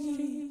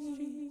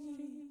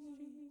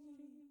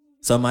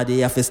 Somebody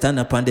have to stand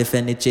up and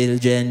defend the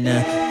children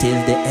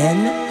till the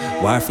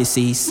end. War for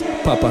cease.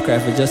 Papa cry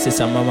for justice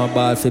and mama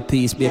ball for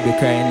peace. Baby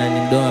crying and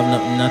him don't have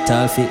nothing at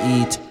all for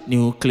eat.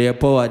 Nuclear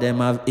power them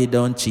have it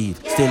don't cheap.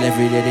 Still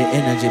every day the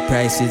energy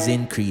prices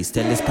increase.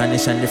 Tell the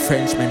Spanish and the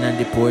Frenchmen and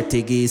the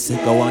Portuguese.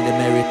 Go on the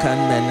American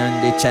men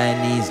and the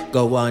Chinese.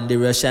 Go on the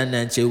Russian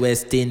and the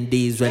West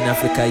Indies. When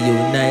Africa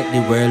unite,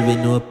 the world will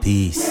know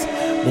peace.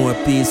 More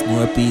peace,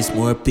 more peace,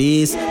 more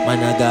peace.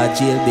 Man I got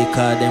jail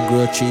because them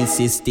grow tree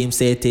system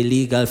say it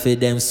illegal for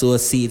them sow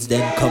seeds.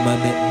 Then come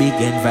and make big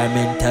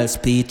environmental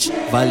speech.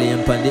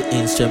 Volume on the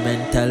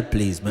instrumental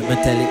please. Make me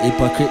tell the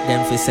hypocrite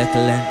them for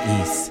settle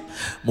and ease.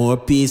 More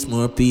peace,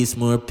 more peace,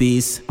 more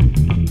peace.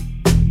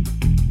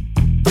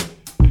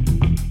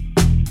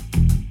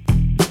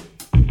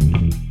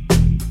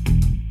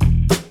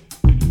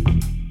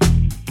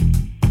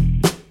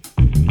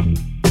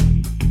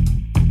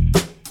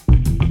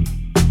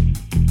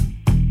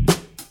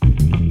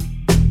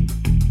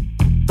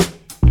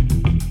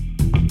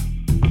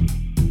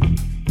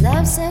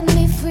 Love set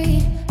me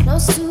free,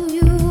 close to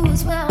you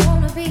is where I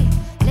wanna be.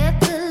 Let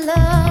the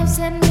love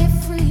set me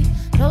free,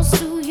 close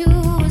to you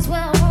is where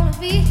I wanna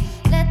be.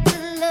 Let the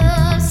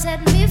love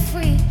set me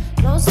free,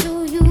 close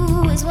to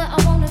you is where I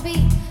wanna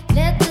be.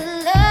 Let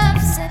the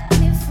love set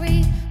me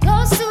free, close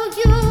to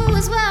you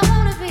is where I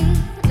wanna be.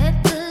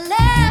 Let the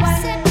love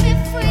set me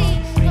free,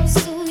 close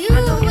to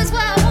you is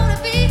where I wanna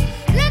be.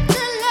 Let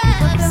the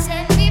love set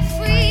me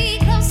free,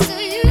 close to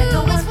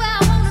you is where I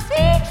wanna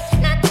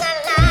be. Let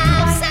the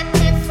love set me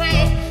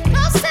free,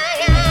 close to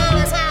you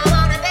is where I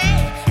wanna be.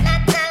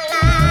 Let the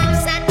love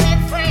set me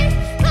free,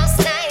 close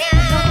to you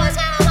is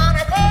where I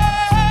wanna be.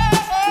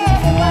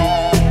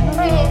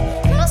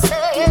 Close to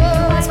you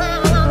is where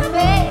I wanna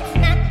be.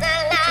 Let the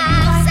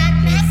love set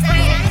me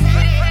free.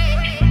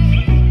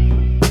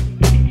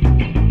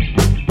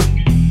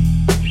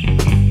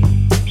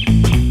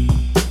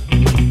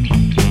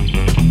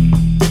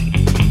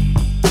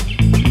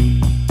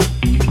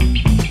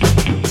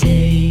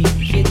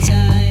 Take your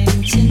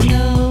time to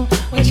know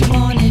what you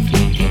want if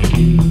you can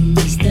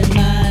lose the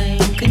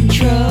mind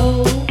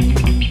control.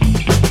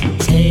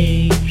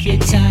 Take your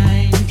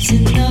time to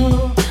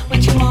know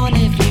what you want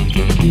if you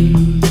can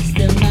lose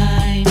the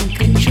mind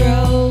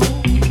control.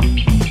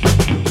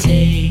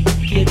 Take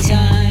your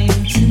time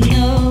to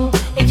know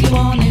what you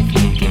want if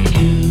you can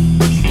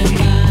lose the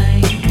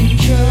mind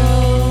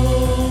control.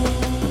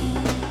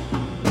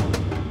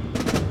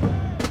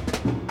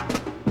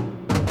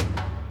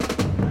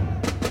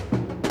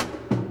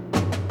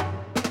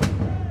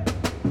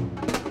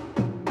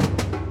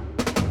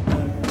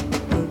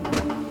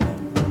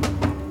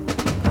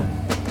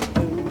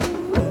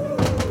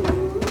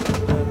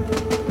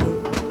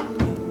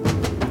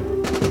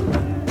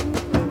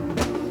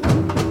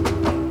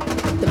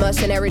 The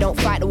mercenary don't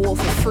fight the war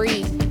for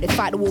free. They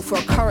fight the war for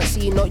a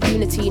currency, not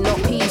unity, not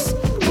peace.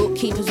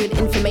 Bookkeepers with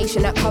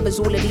information that covers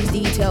all of these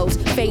details.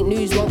 Fake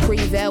news won't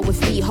prevail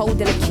with feet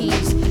holding the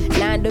keys.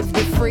 Land of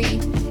the free,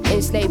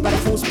 enslaved by the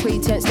false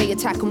pretense. They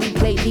attack and we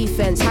play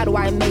defense. How do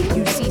I make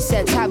you see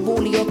sense? Have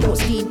all of your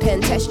thoughts deep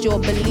and test your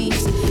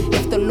beliefs.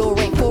 If the law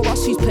ain't for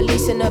us, who's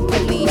policing the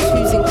police?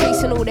 Who's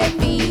increasing all their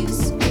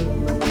fees?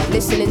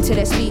 Listening to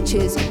their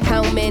speeches.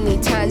 How many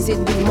times did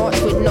we march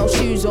with no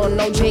shoes on,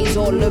 no J's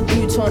or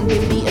Louboutin?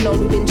 Been beaten on,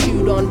 we've been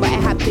chewed on, but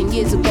it happened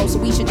years ago, so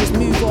we should just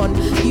move on.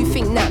 You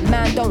think that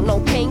man don't know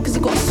pain cause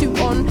he got a suit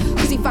on,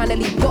 cause he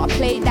finally got a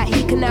plate that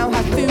he can now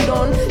have food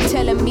on?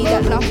 Telling me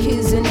that luck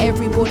isn't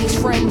everybody's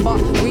friend,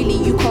 but really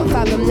you can't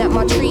fathom that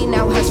my tree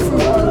now has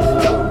fruit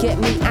on. Don't get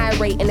me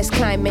irate in this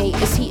climate,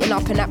 it's heating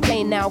up in that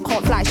plane now,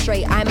 can't fly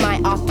straight, I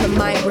might up and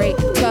migrate.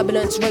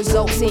 Turbulence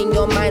results in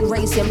your mind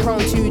racing, prone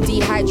to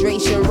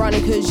dehydration,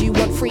 running cause You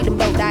want freedom,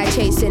 don't die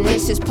chasing.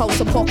 This is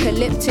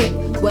post-apocalyptic.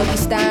 Where we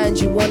stand,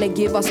 you wanna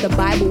give us the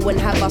Bible and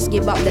have us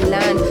give up the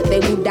land. They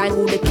will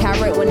dangle the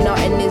carrot when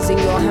nothing is in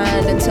your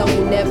hand and tell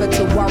you never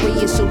to worry,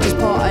 it's all just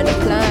part of the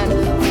plan.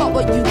 Fuck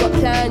what you got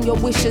planned, your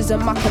wishes are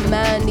my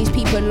command. These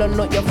people are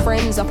not your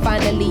friends, I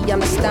finally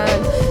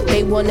understand.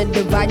 They wanna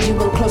divide you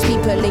and close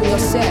people in your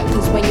set,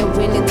 cause when you're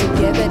winning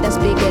together, that's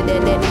bigger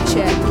than any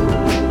check.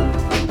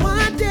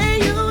 One day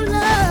you'll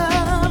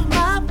love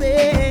my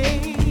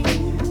babe.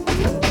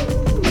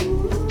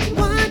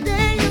 One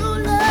day you'll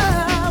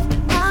love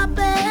my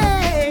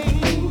babe.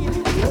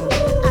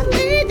 I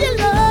need you,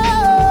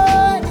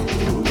 Lord.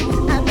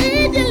 I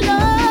need you,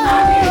 Lord. I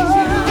need you,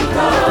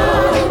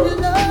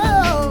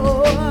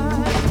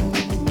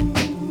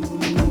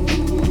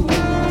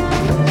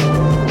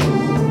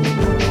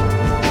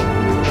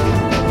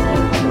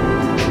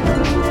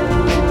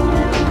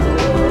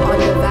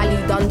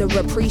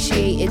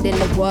 underappreciated in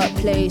the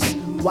workplace.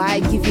 Why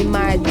give you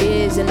my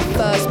ideas in the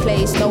first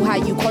place? Know how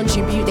you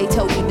contribute, they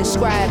tell you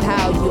describe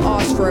how you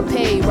ask for a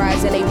pay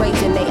rise and they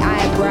raising their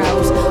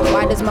eyebrows.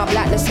 Why does my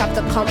blackness have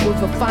to come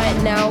with a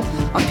fight now?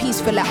 I'm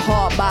peaceful at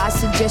heart, but I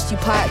suggest you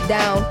pipe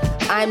down.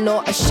 I'm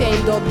not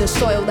ashamed of the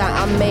soil that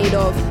I'm made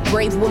of.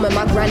 Brave woman,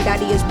 my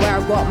granddaddy is where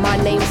I got my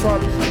name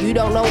from. You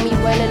don't know me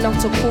well enough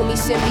to call me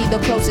Simby. The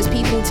closest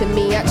people to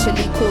me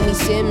actually call me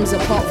Sims.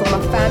 Apart from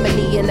my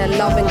family in a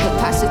loving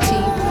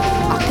capacity,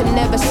 I can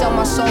never sell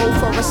my soul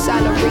for a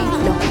salary.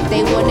 No,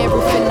 they want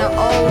everything, not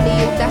only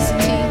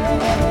audacity.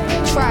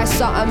 Try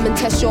something and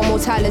test your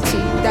mortality,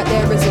 that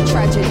there is a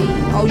tragedy.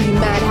 Oh, you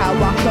mad how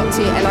I clocked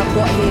it and I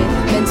got here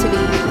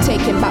mentally,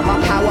 taking back my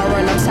power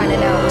and I'm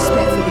signing out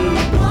respectfully.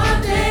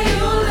 One day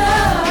you'll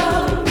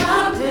love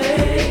my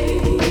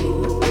babe.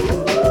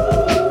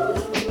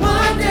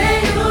 One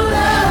day you'll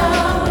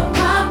love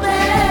my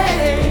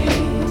babe.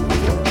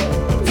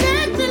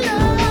 Take the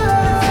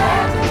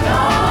love,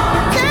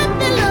 take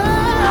the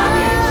love.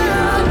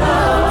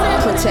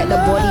 Protect the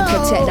body,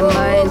 protect the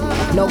mind.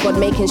 No God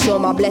making sure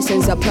my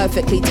blessings are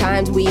perfectly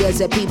timed. We as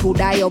a people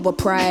die over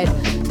pride.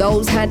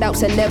 Those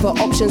handouts are never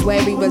options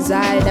where we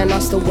reside, and I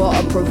still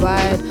gotta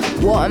provide.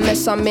 What a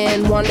mess I'm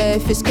in, wonder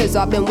if it's cause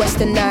I've been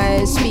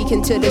westernized.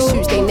 Speaking to the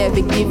suits, they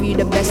never give you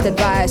the best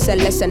advice. A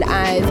lesson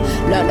I've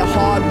learned the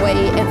hard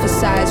way.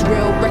 Emphasize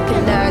real,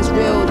 recognize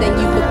real, then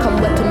you become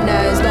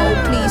weaponized. Oh,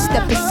 please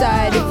step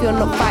aside if you're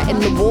not fighting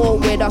the war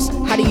with us.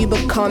 How do you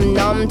become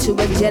numb to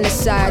a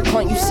genocide?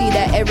 Can't you see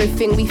that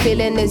everything we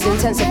feeling is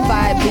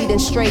intensified? Bleeding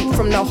straight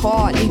from the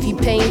heart, leave you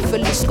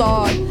painfully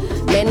scarred.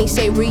 Many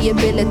say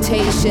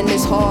rehabilitation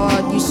is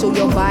hard. You saw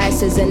your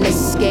vices and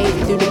escape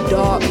through the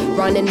dark,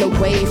 running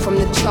away from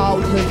the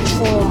childhood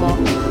trauma.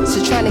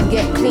 So trying to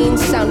get clean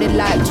sounded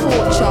like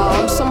torture.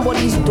 I'm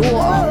somebody's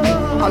daughter,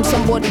 I'm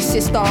somebody's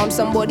sister, I'm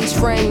somebody's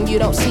friend. You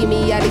don't see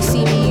me, yeah, they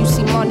see me. You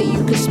see money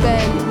you could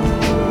spend.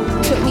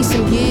 Took me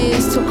some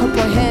years to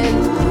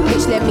comprehend,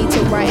 which led me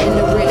to writing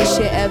the realest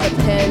shit ever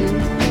penned.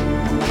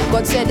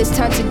 God said it's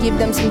time to give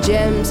them some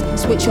gems.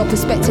 Switch your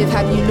perspective,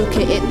 have you look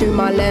at it through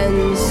my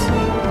lens.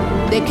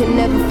 They can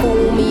never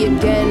fool me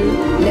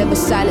again. Never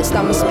silenced,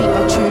 I'ma speak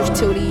my truth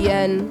till the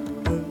end.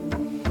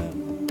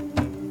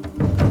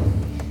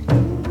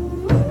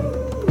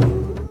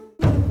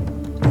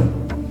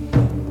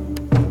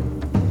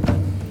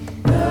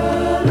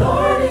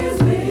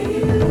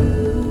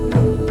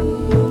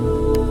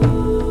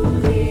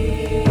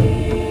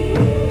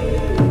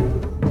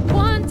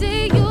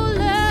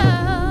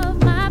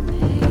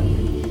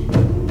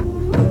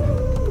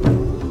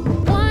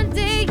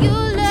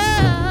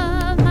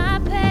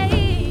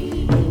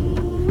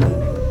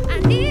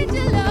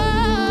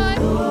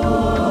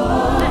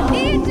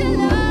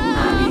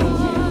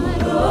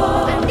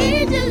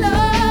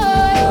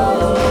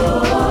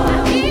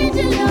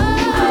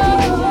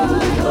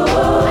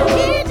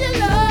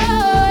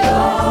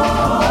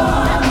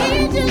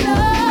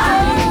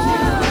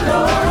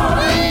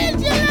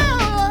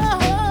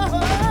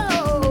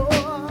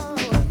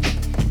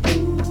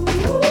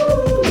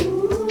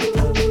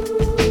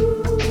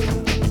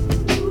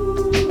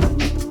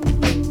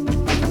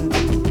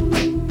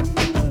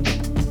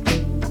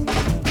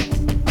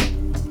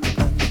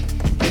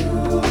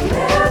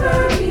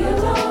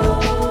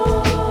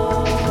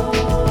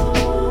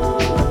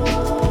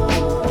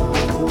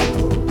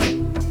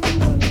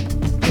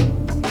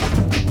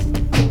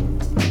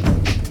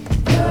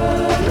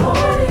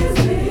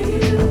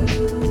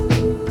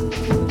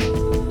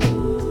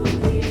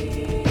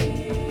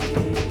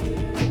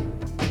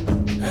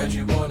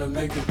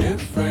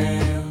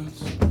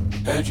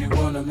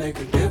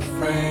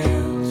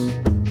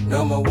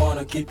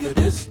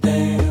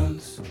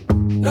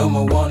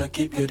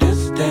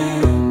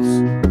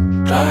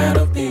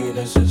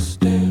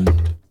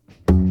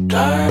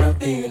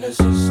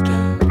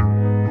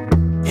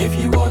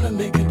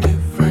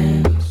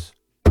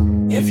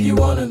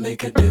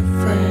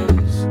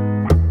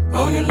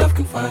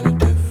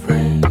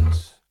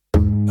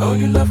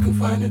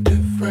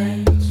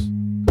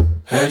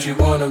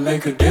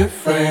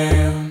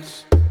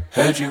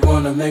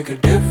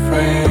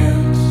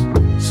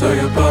 So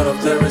you're part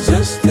of the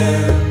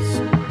resistance.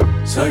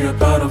 So you're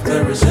part of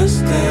the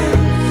resistance.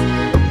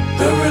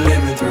 That we're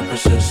living through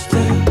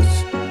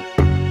persistence.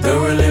 That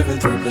we're living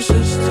through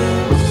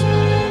persistence.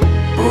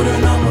 Put a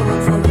number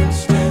on for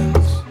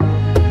instance.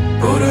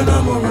 Put a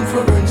number on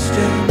for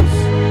instance.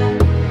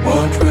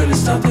 Won't really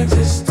stop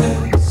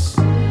existence.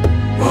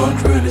 Won't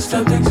really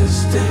stop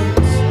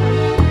existence.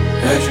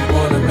 As you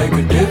wanna make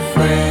a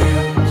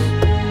difference.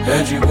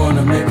 As you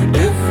wanna make a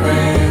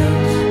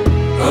difference.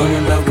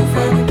 Only love can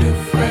find a difference.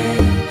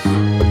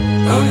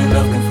 Only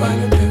love can find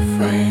a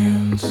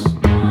difference.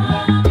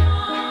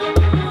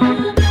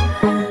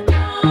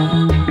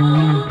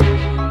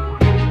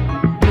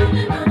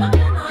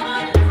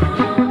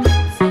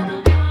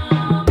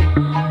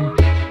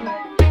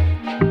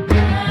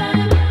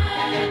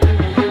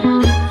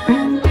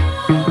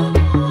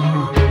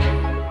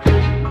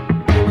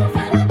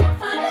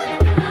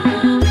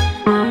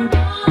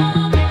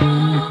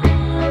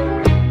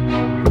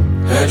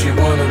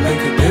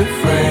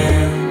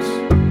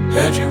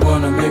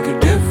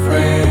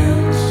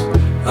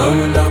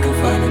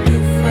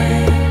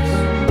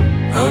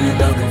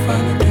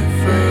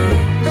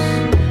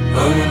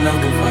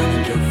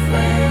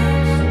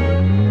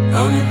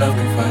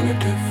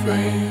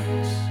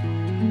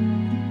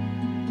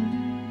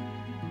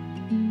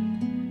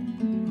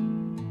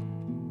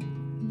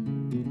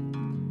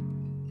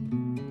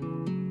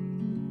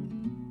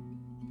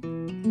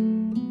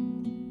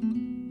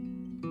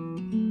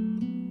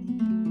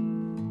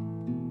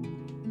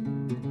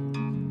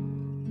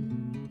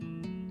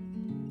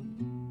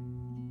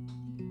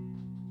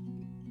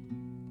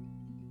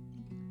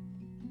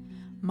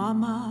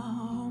 Mama,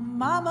 oh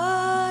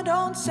mama,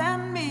 don't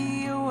send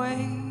me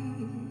away.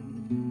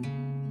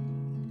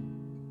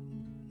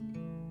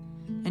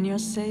 In your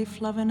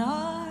safe loving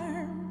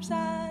arms,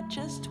 I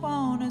just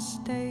wanna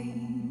stay.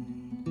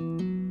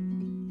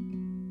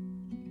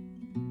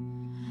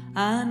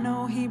 I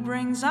know he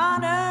brings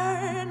honor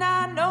and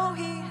I know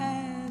he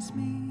has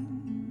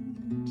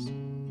means,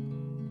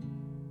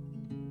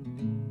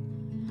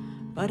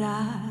 but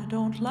I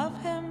don't love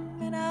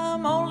him and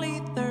I'm only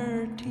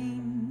 13.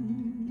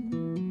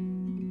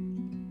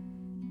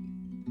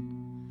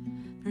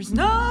 There's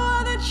no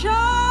other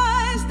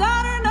choice,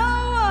 daughter, no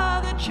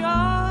other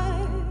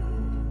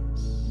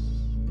choice.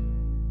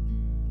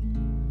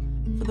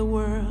 For the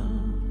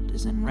world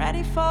isn't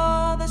ready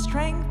for the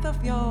strength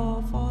of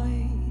your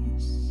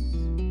voice.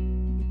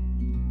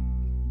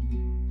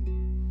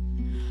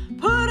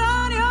 Put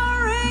on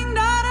your ring,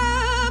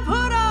 daughter,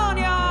 put on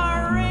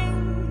your ring.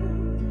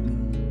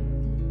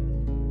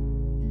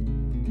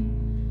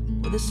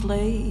 We're the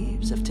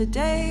slaves of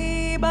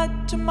today,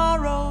 but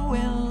tomorrow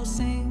we'll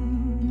sing.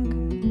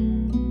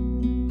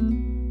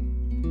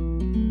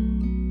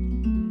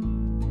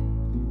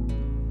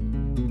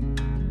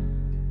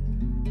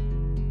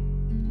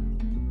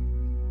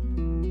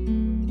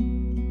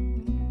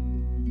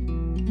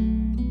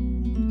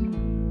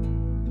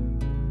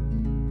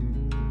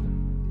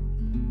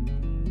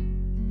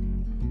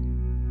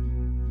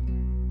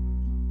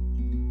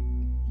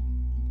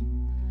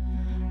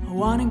 I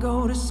wanna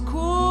go to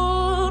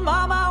school,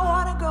 Mama, I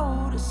wanna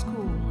go to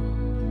school.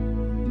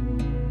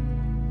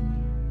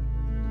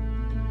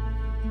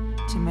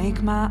 To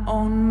make my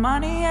own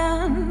money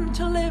and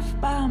to live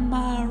by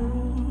my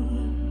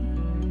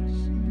rules.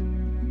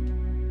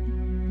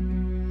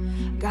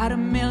 Got a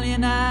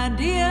million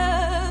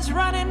ideas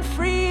running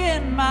free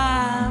in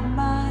my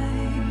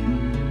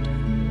mind.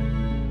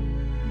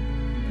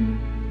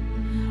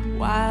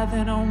 Why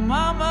then, oh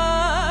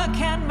Mama,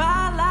 can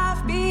my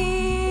life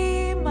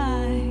be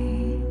mine?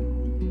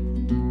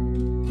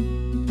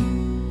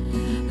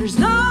 There's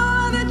no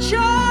other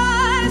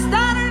choice,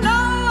 daughter,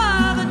 no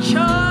other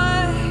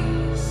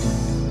choice.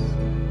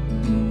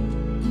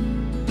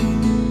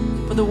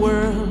 For the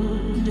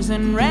world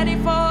isn't ready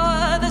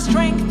for the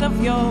strength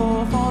of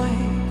your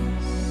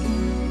voice.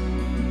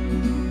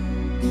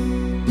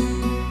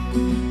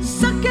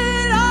 Suck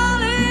it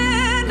all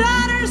in,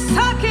 daughter,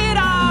 suck it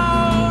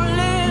all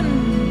in.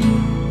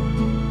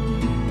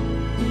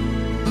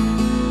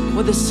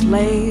 We're the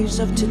slaves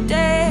of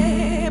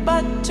today,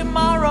 but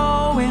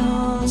tomorrow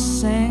we'll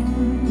sing.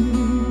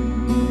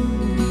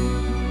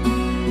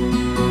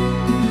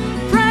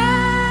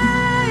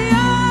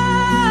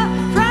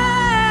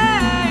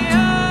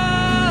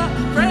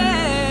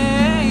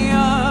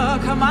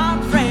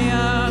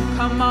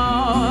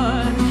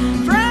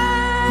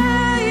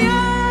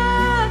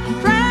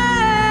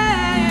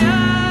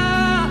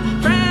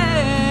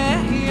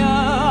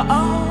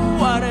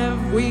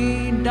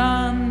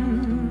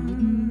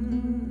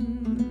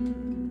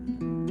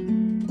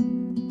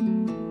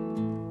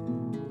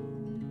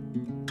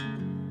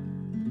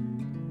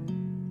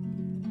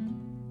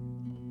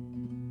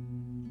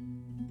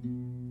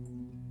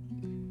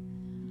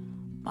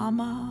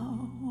 Mama,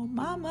 oh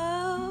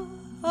mama,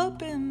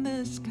 up in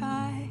the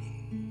sky,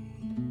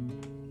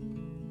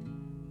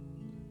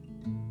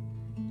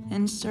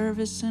 in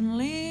service and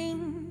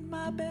lean,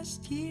 my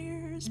best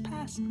years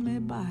passed me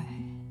by.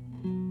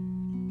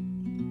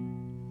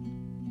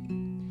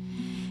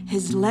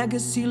 His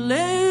legacy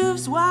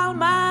lives while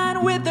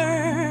mine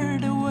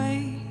withered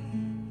away.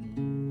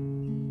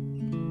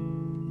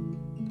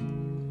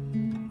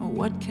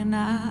 What can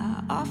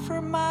I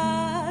offer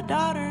my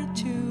daughter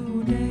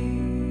today?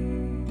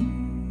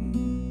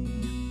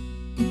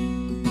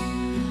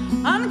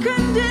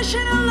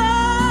 Unconditional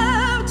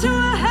love to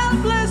a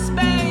helpless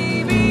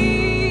baby.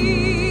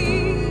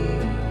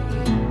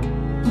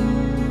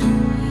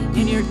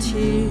 In your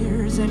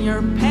tears and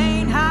your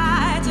pain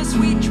hides a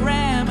sweet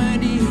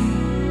remedy.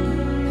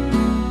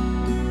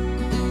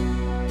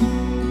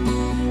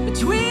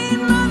 Between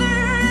mother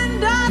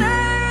and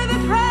daughter, the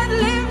thread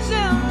lives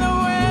in the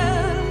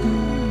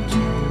wind.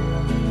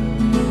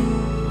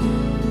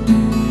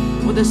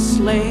 We're the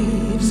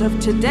slaves of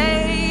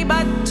today,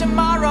 but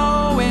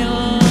tomorrow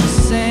will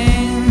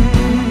sing.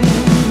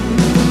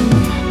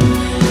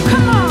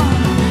 Come on,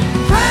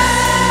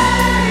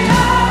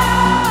 Freya,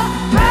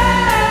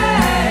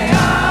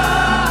 Freya,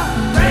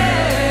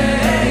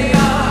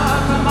 Freya.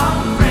 Come on,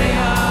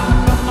 Freya,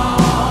 come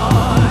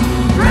on,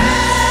 Freya,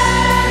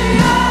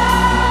 Freya,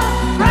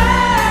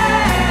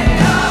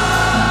 Freya.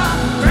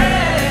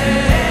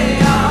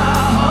 Oh,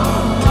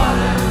 what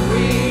have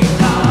we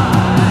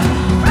done?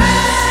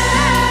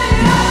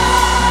 Freya,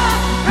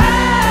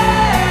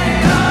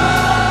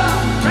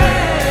 Freya,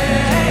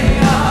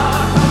 Freya.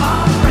 Come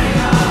on,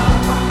 Freya,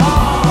 come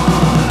on,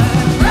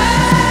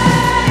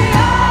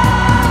 Freya,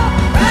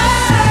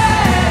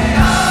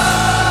 Freya,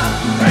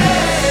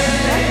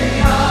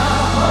 Freya.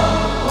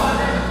 Oh, what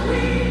have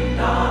we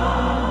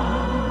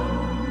done?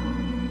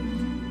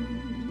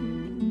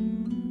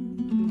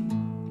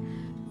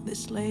 The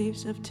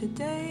slaves of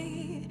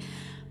today,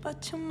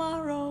 but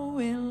tomorrow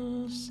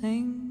will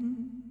sing.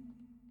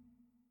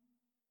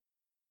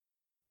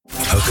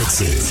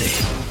 הקצה.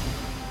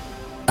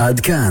 עד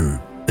כאן,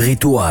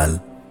 ריטואל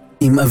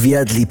עם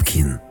אביעד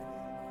ליפקין.